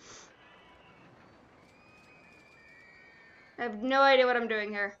 I have no idea what I'm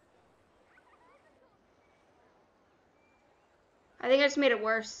doing here. I think I just made it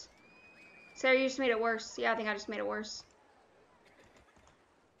worse. Sarah, you just made it worse. Yeah, I think I just made it worse.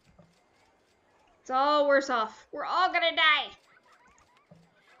 It's all worse off. We're all gonna die.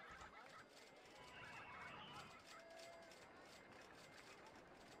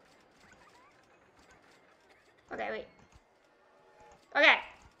 Okay, wait. Okay.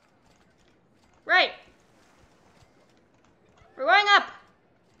 Right. We're going up.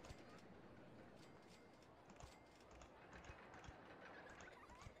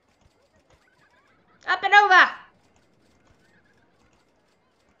 Up and over.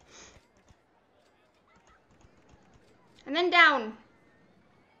 And then down.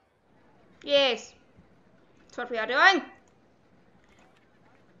 Yes. That's what we are doing.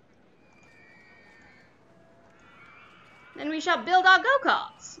 Then we shall build our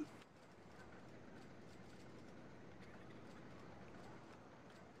go-karts.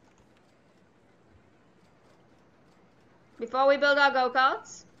 Before we build our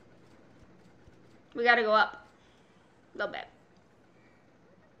go-karts, we gotta go up a little bit.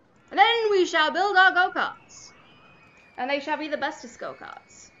 And then we shall build our go-karts. And they shall be the bestest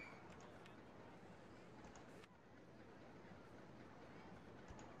go-karts.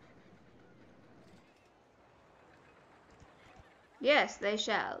 Yes, they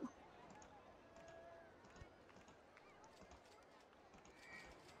shall.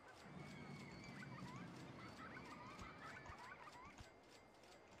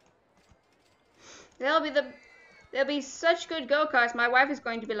 They'll be the They'll be such good go-karts. My wife is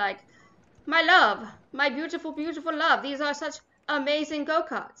going to be like, my love, my beautiful, beautiful love. These are such amazing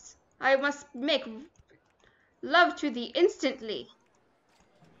go-karts. I must make love to thee instantly.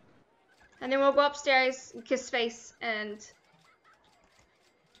 And then we'll go upstairs and kiss face and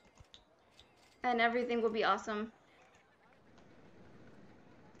everything will be awesome.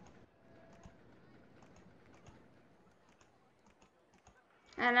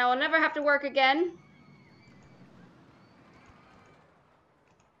 And I will never have to work again.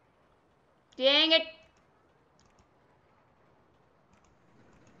 Dang it.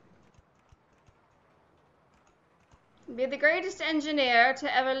 Be the greatest engineer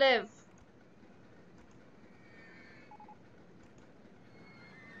to ever live.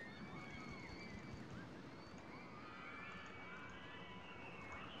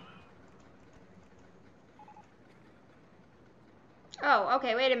 Oh,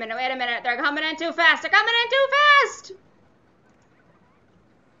 okay, wait a minute. They're coming in too fast. They're coming in too fast!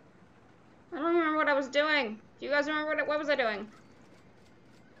 I don't remember what I was doing. Do you guys remember what was I doing?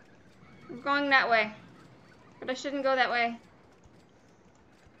 I'm going that way. But I shouldn't go that way.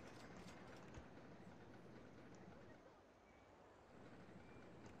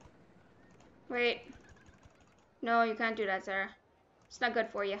 Wait. No, you can't do that, Sarah. It's not good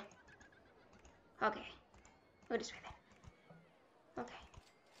for you. Okay. Go this way then. Okay.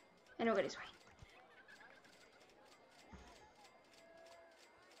 And we'll go this way.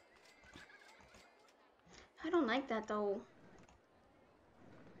 I don't like that though.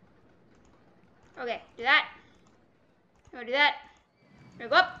 Okay, do that. We'll do that. We'll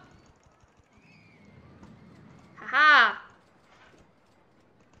go up. Haha.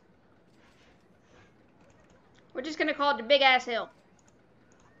 We're just gonna call it the big ass hill.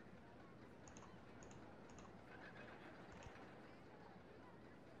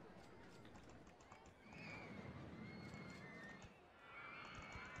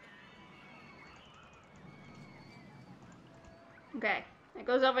 Okay, it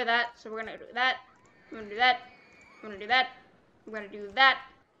goes over that, so we're gonna do that. I'm gonna do that. I'm gonna do that. I'm gonna do that.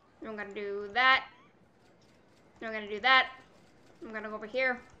 I'm gonna do that. I'm gonna do that. I'm gonna go over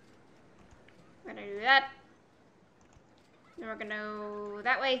here. I'm gonna do that. Then we're gonna go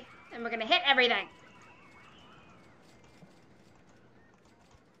that way, and we're gonna hit everything.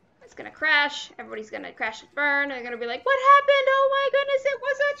 It's gonna crash. Everybody's gonna crash and burn. They're gonna be like, "What happened? Oh my goodness! It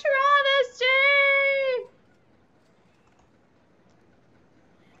was a travesty!"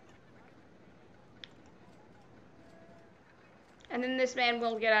 And then this man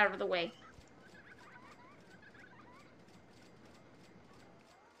will get out of the way.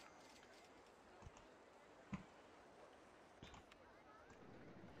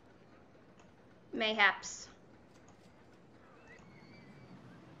 Mayhaps.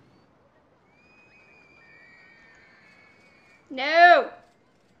 No!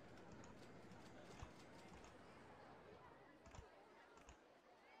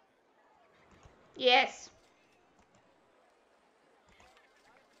 Yes.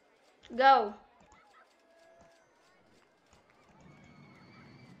 Go.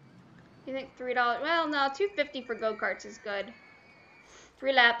 You think $3? Well, no, $2.50 for go-karts is good.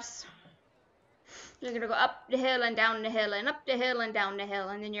 3 laps. You're gonna go up the hill and down the hill and up the hill and down the hill,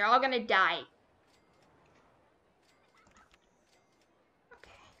 and then you're all gonna die.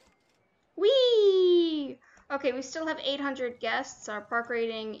 Okay. Whee! Okay, we still have 800 guests. Our park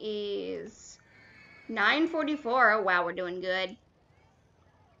rating is 944. Oh wow, we're doing good.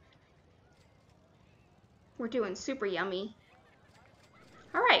 We're doing super yummy.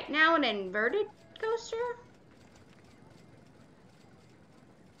 All right, now an inverted coaster.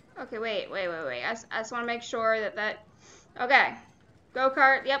 Okay, wait. I just want to make sure that. Okay,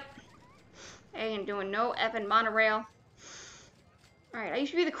 go-kart. Yep. I ain't doing no effing monorail. All right, I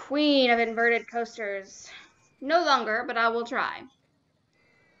used to be the queen of inverted coasters. No longer, but I will try.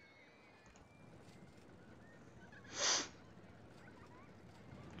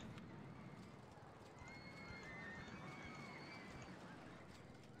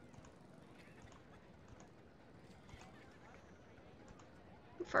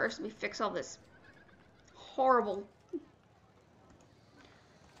 First, we fix all this horrible.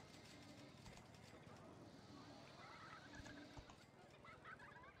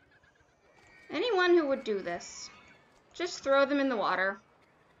 Anyone who would do this, just throw them in the water.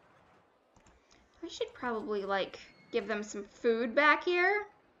 I should probably, like, give them some food back here.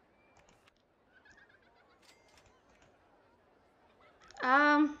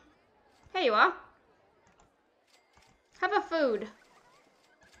 Here you are. Have a food.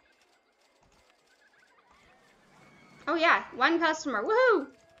 Oh yeah, 1 customer. Woohoo!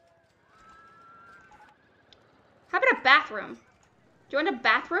 How about a bathroom? Do you want a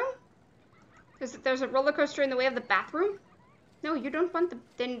bathroom? There's a roller coaster in the way of the bathroom? No, you don't want the...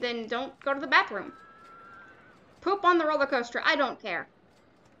 Then don't go to the bathroom. Poop on the roller coaster. I don't care.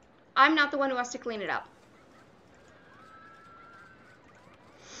 I'm not the one who has to clean it up.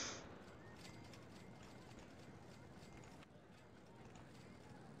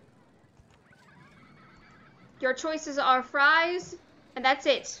 Your choices are fries, and that's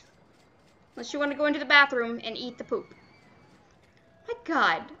it. Unless you want to go into the bathroom and eat the poop. My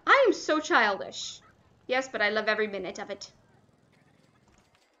God, I am so childish. Yes, but I love every minute of it.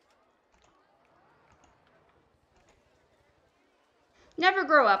 Never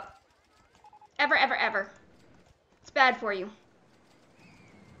grow up. Ever, ever, ever. It's bad for you.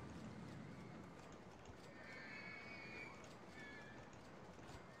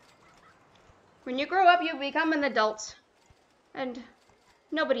 When you grow up, you become an adult. And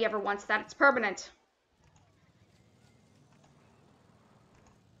nobody ever wants that. It's permanent.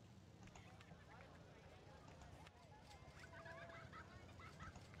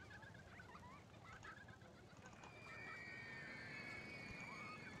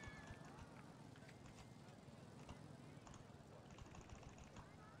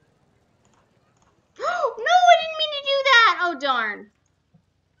 No, I didn't mean to do that. Oh, darn.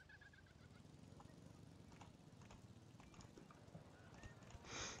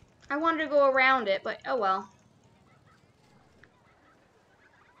 I wanted to go around it, but oh well.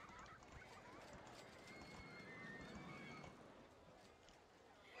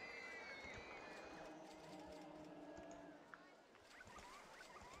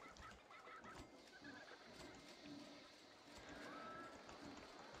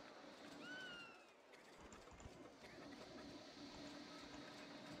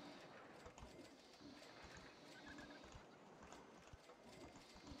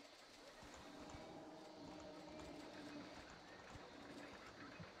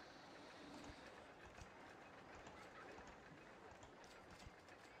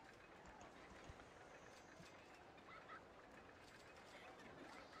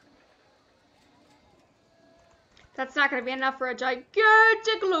 That's not going to be enough for a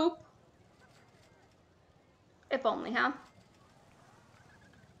gigantic loop. If only, huh?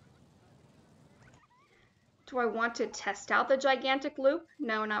 Do I want to test out the gigantic loop?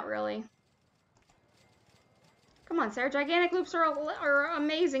 No, not really. Come on, Sarah. Gigantic loops are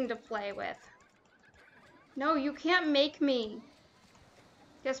amazing to play with. No, you can't make me.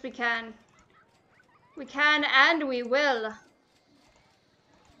 Yes, we can. We can and we will.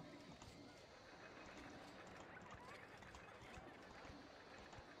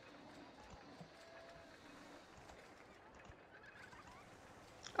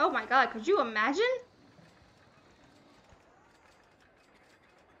 Oh my God, could you imagine?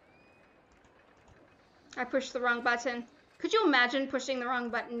 I pushed the wrong button. Could you imagine pushing the wrong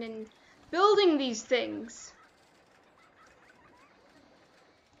button and building these things?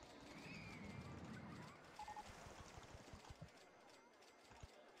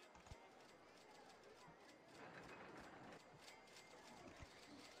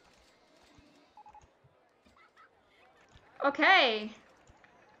 Okay.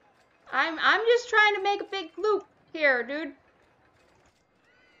 I'm just trying to make a big loop here, dude.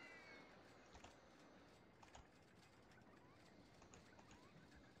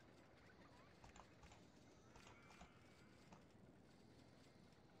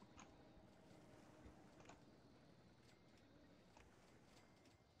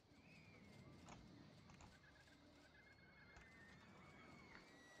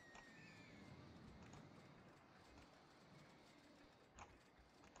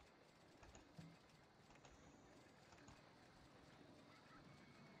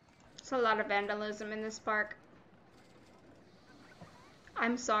 There's a lot of vandalism in this park.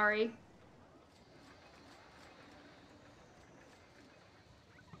 I'm sorry.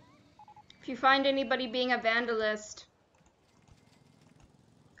 If you find anybody being a vandalist.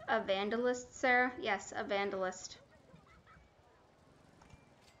 A vandalist, Sarah? Yes, a vandalist.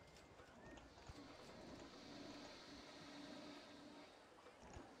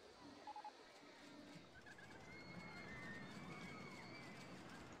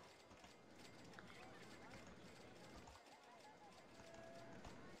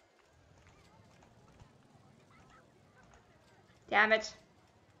 Damn it.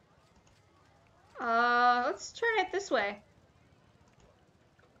 Let's turn it this way.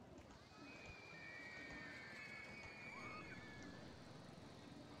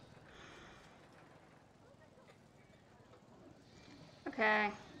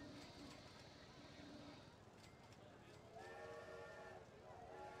 Okay.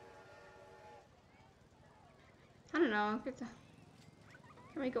 don't know.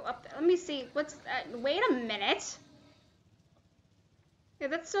 Can we go up there? Let me see. What's that? Wait a minute. Yeah,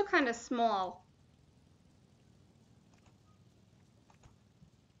 that's still kind of small.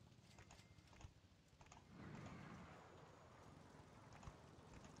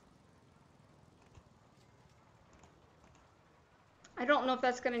 I don't know if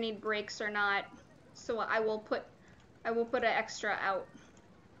that's gonna need brakes or not. So I will put an extra out.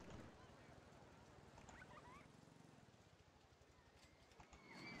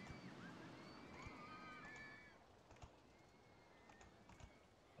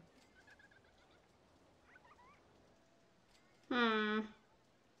 I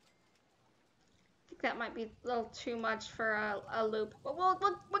think that might be a little too much for a loop. But we're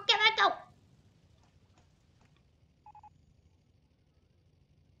gonna go.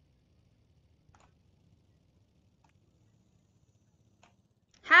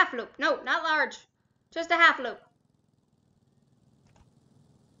 Half loop. No, not large. Just a half loop.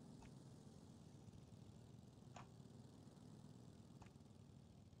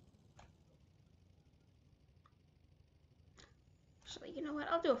 Actually, you know what?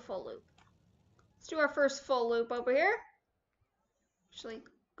 I'll do a full loop. Let's do our first full loop over here. Actually,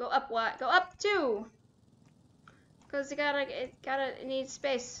 go up what? Go up 2. Because it needs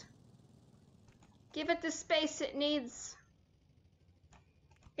space. Give it the space it needs.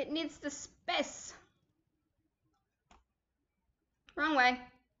 It needs the space. Wrong way.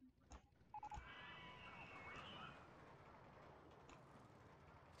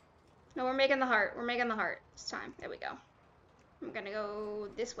 No, we're making the heart. We're making the heart this time. There we go. I'm gonna go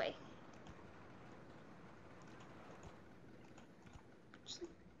this way.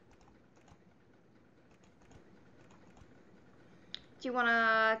 Do you want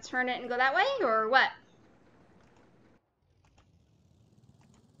to turn it and go that way, or what?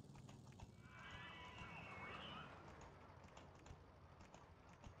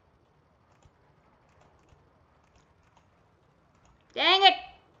 Dang it!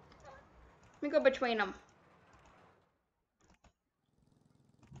 Let me go between them.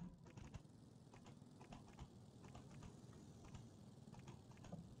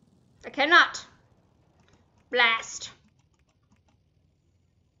 I cannot. Blast.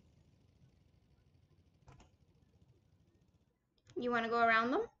 You want to go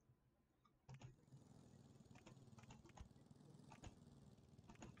around them?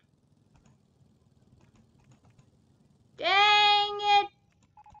 Dang it!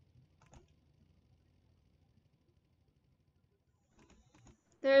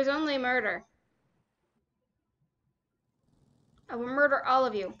 There's only murder. I will murder all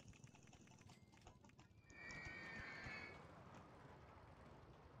of you.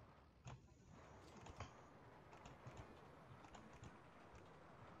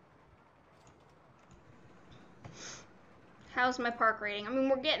 How's my park rating? I mean,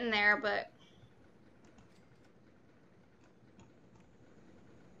 we're getting there, but...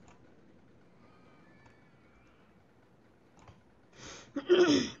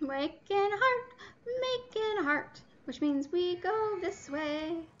 Making a heart, which means we go this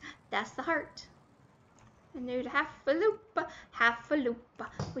way. That's the heart. And do half a loop, half a loop.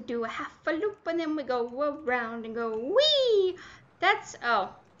 We do a half a loop and then we go around and go wee. That's, oh.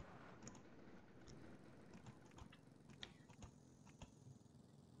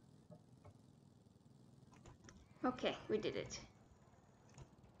 Okay, we did it.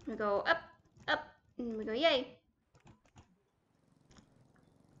 We go up, up, and we go yay.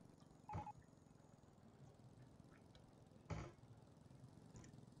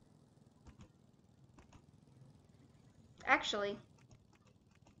 Actually,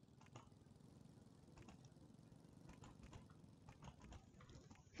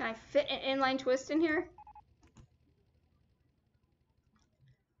 can I fit an inline twist in here?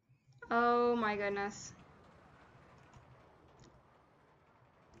 Oh my goodness.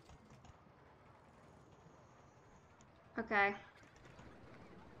 Okay.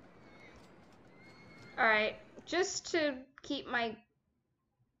 Alright, just to keep my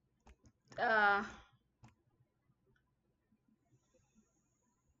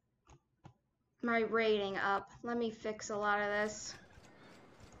my rating up, let me fix a lot of this.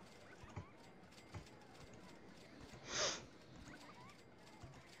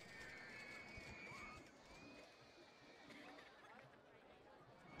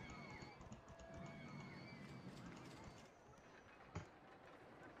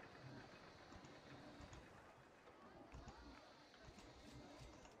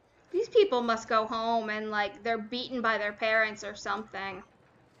 These people must go home and like they're beaten by their parents or something.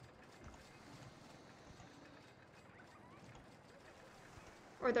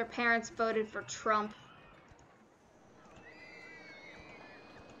 Or their parents voted for Trump.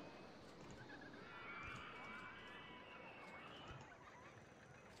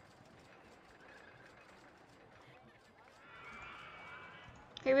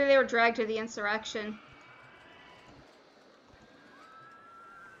 Maybe they were dragged to the insurrection.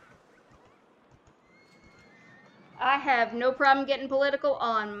 I have no problem getting political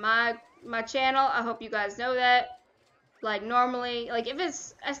on my channel. I hope you guys know that. Like normally, like if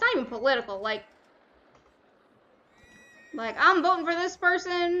it's not even political. Like I'm voting for this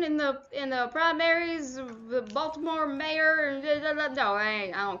person in the primaries, the Baltimore mayor, and no,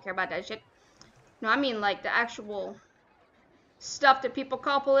 I don't care about that shit. No, I mean like the actual stuff that people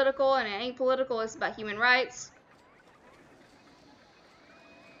call political and it ain't political. It's about human rights.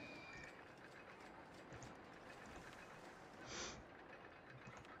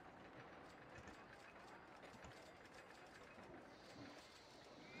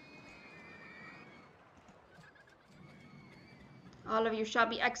 All of you shall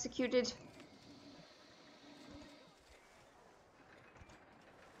be executed.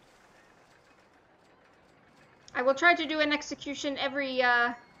 I will try to do an execution every,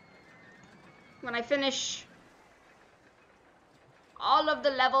 when I finish all of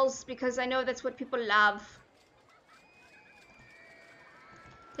the levels, because I know that's what people love.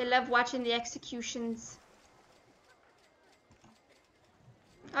 They love watching the executions.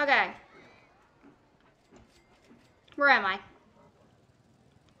 Okay. Where am I?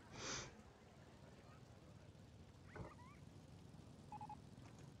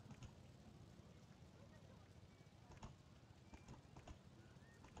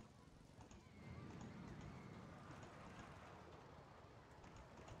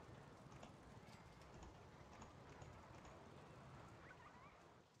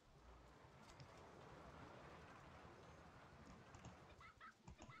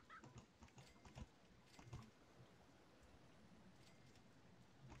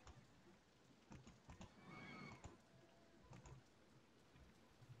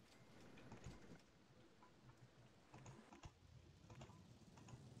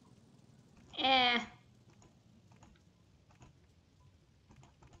 Eh.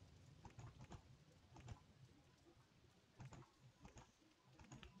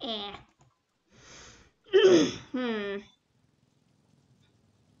 Eh.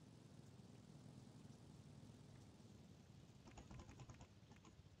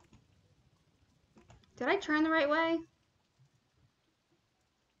 Did I turn the right way?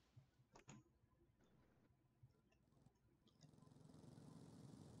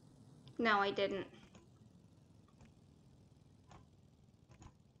 No, I didn't.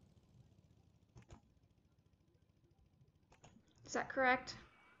 Is that correct?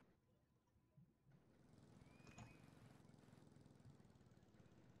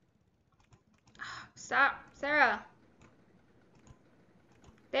 Stop, Sarah.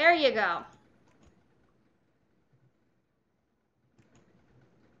 There you go.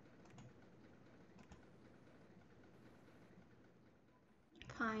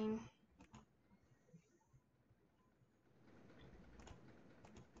 Fine.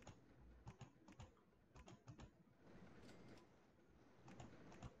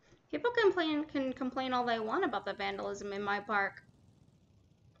 People can complain all they want about the vandalism in my park.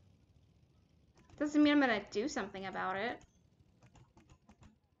 Doesn't mean I'm gonna do something about it.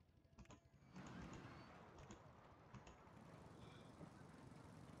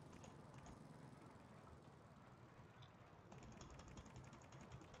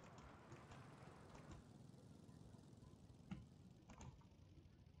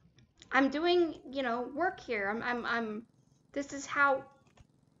 I'm doing, work here. I'm this is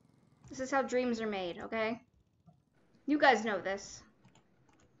how dreams are made, okay? You guys know this.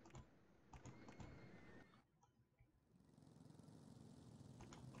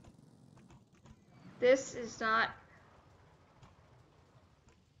 This is not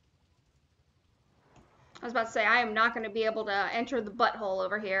I was about to say I am not going to be able to enter the butthole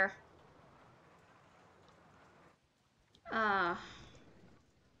over here.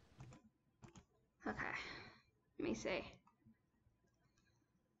 Okay. Let me see.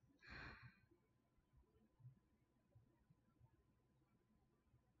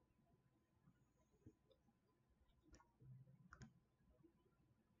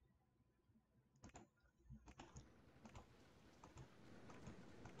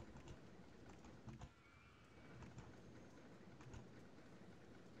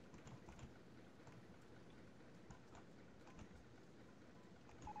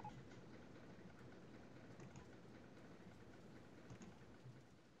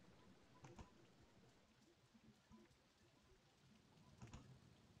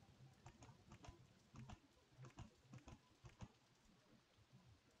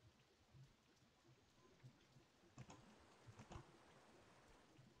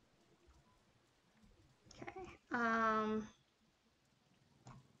 Okay.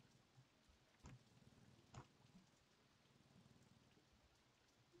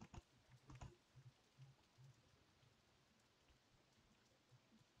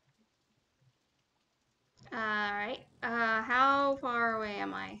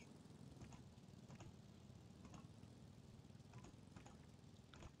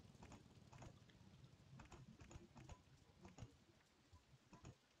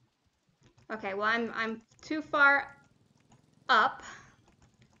 Okay, well, I'm too far up.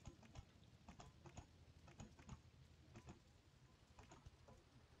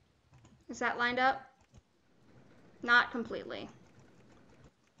 Is that lined up? Not completely.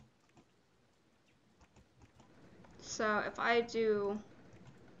 So if I do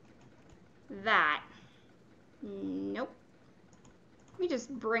that, nope. Let me just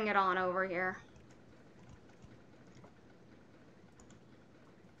bring it on over here.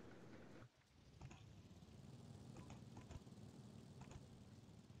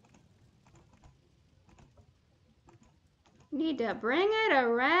 Need to bring it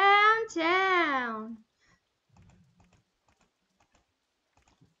around town.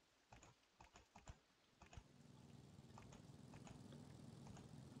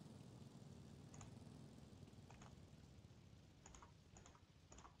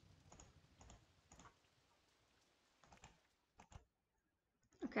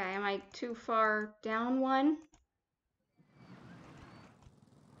 Okay, am I too far down one?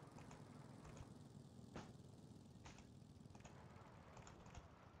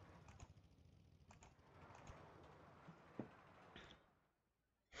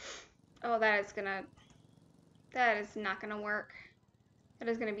 Oh, that is not gonna work. That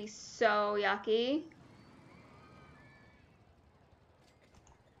is gonna be so yucky.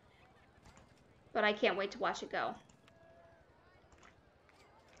 But I can't wait to watch it go.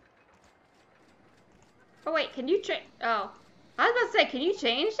 Oh wait, can you change? Oh, I was about to say, can you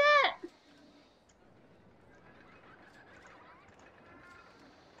change that?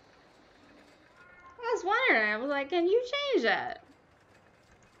 I was wondering. I was like, can you change that?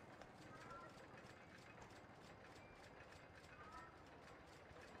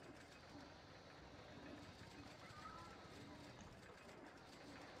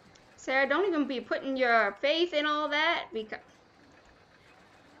 Sarah, don't even be putting your faith in all that because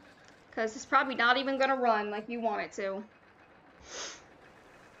it's probably not even gonna run like you want it to.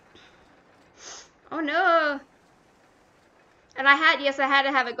 Oh no. And I had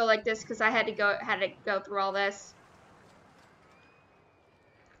to have it go like this because I had to go through all this.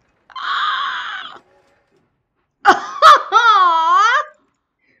 Ah!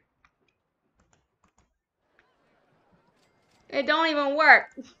 It don't even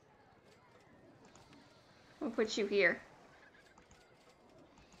work. I'll put you here.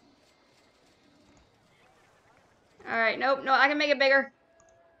 Alright, nope, no, I can make it bigger.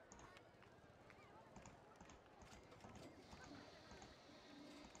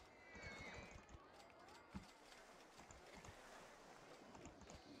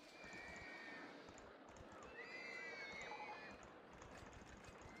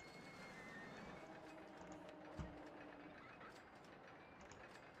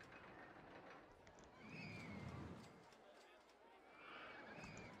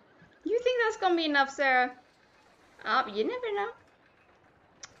 You think that's gonna be enough, Sarah? You never know.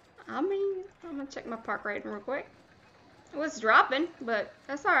 I mean, I'm gonna check my park rating real quick. It was dropping, but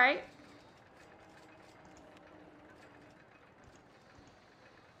that's alright.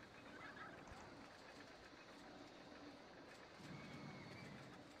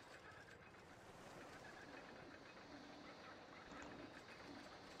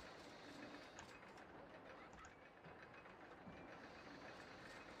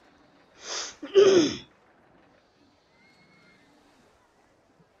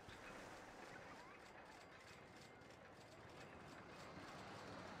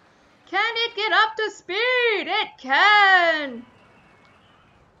 Can it get up to speed? It can!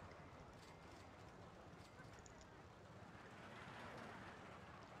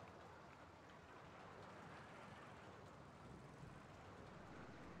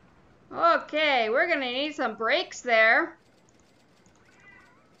 Okay, we're gonna need some brakes there.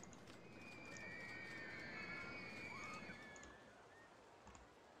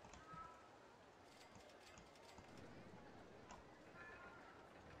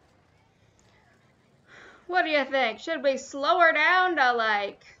 What do you think? Should we slow her down to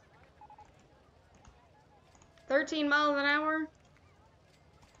like 13 miles an hour?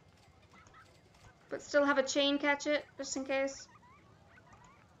 But still have a chain catch it, just in case.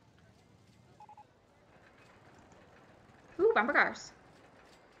 Ooh, bumper cars.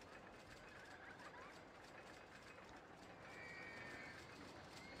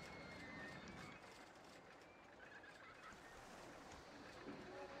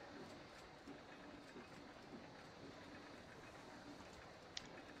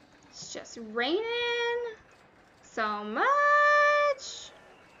 It's just raining so much.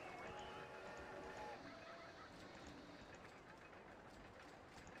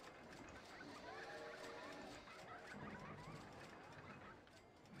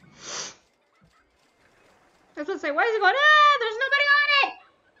 I was gonna say, why is it going, ah, there's nobody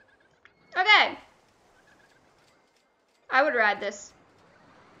on it! Okay. I would ride this.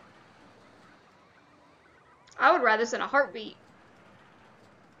 I would ride this in a heartbeat.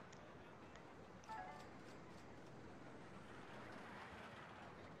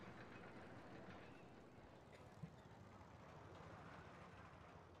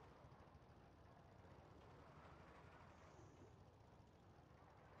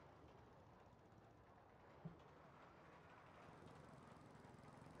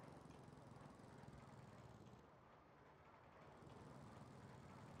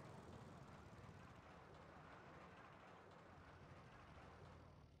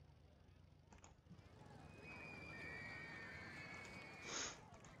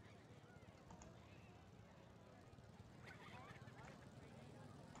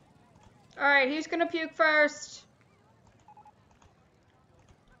 Alright, who's gonna puke first?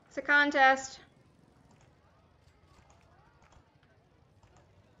 It's a contest.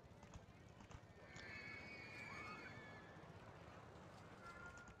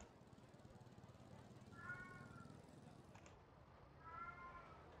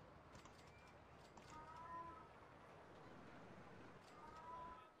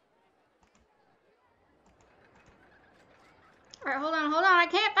 Alright, hold on. I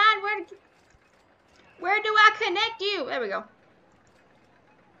can't find where do I connect you? There we go.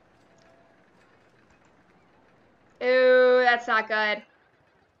 Ooh, that's not good.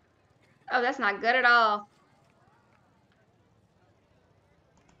 Oh, that's not good at all.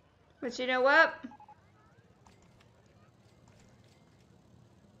 But you know what?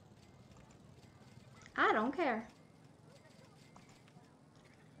 I don't care.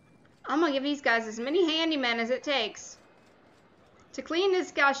 I'm gonna give these guys as many handymen as it takes to clean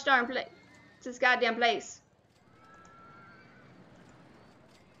this gosh darn place. This goddamn place.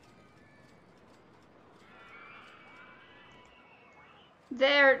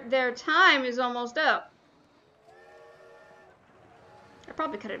 Their time is almost up. I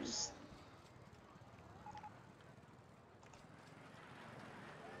probably could have just.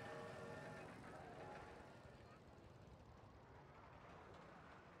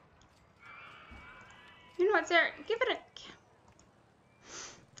 You know what, Sarah? Give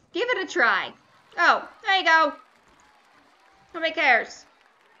it a try. Oh, there you go. Nobody cares.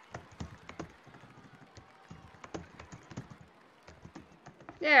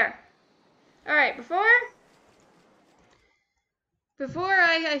 There. All right. Before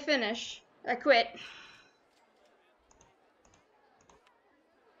I finish, I quit.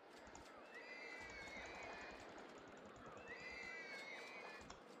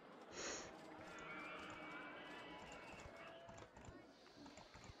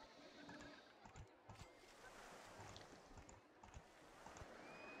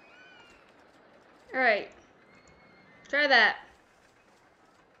 All right. Try that.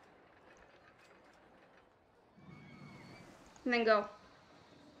 And then go.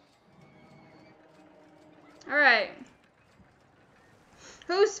 All right.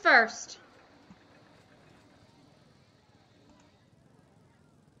 Who's first?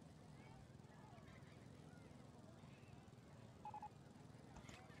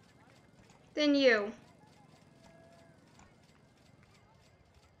 Then you.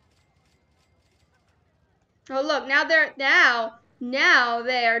 Oh look, now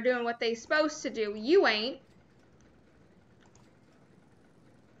they are doing what they're supposed to do. You ain't.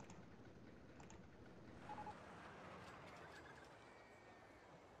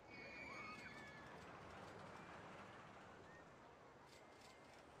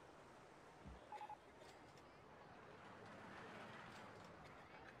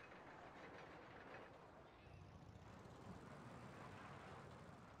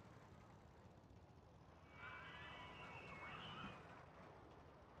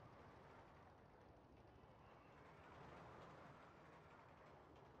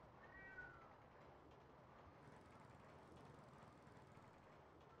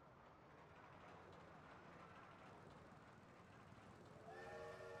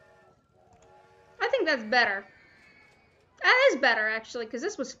 I think that's better. That is better, actually, because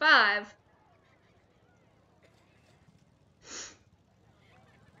this was 5.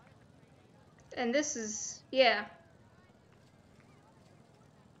 And this is, yeah.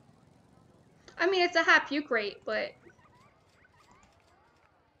 I mean, it's a high puke rate, but...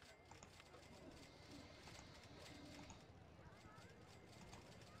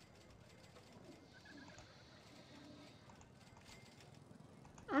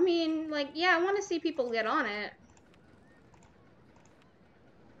 I mean, like, yeah, I want to see people get on it.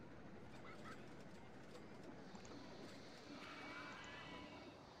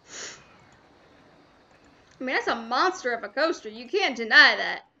 I mean, that's a monster of a coaster. You can't deny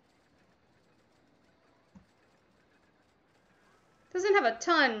that. Doesn't have a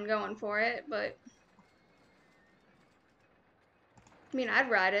ton going for it, but I mean, I'd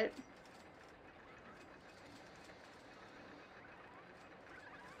ride it.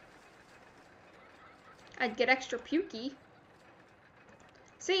 I'd get extra pukey.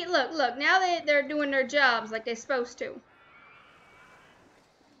 See, look, now they're doing their jobs like they're supposed to.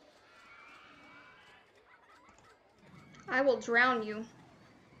 I will drown you.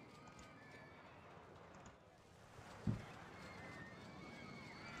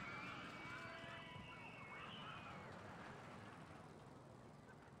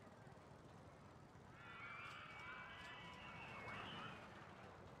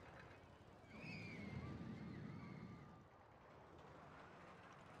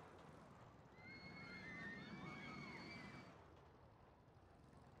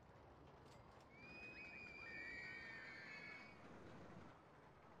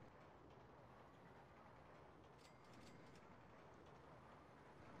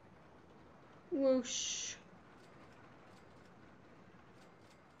 Whoosh.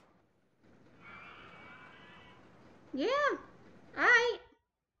 Yeah. Alright.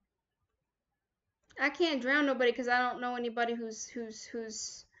 I can't drown nobody because I don't know anybody who's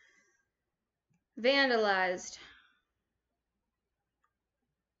vandalized.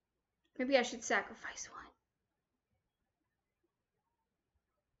 Maybe I should sacrifice one.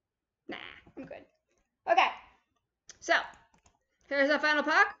 Nah, I'm good. Okay. So, here's our final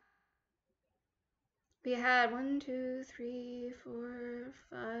pack. We had 1, 2, 3, 4,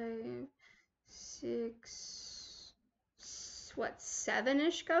 5, 6, what,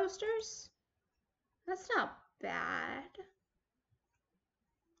 7-ish coasters? That's not bad.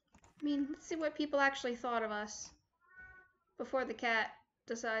 I mean, let's see what people actually thought of us before the cat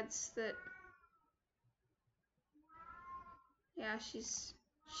decides that. Yeah, she's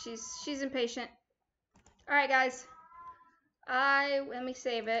impatient. All right, guys. Let me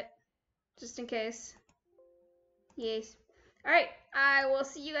save it just in case. Yes. All right. I will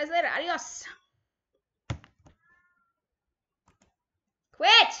see you guys later. Adios.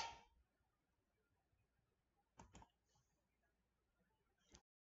 Quit!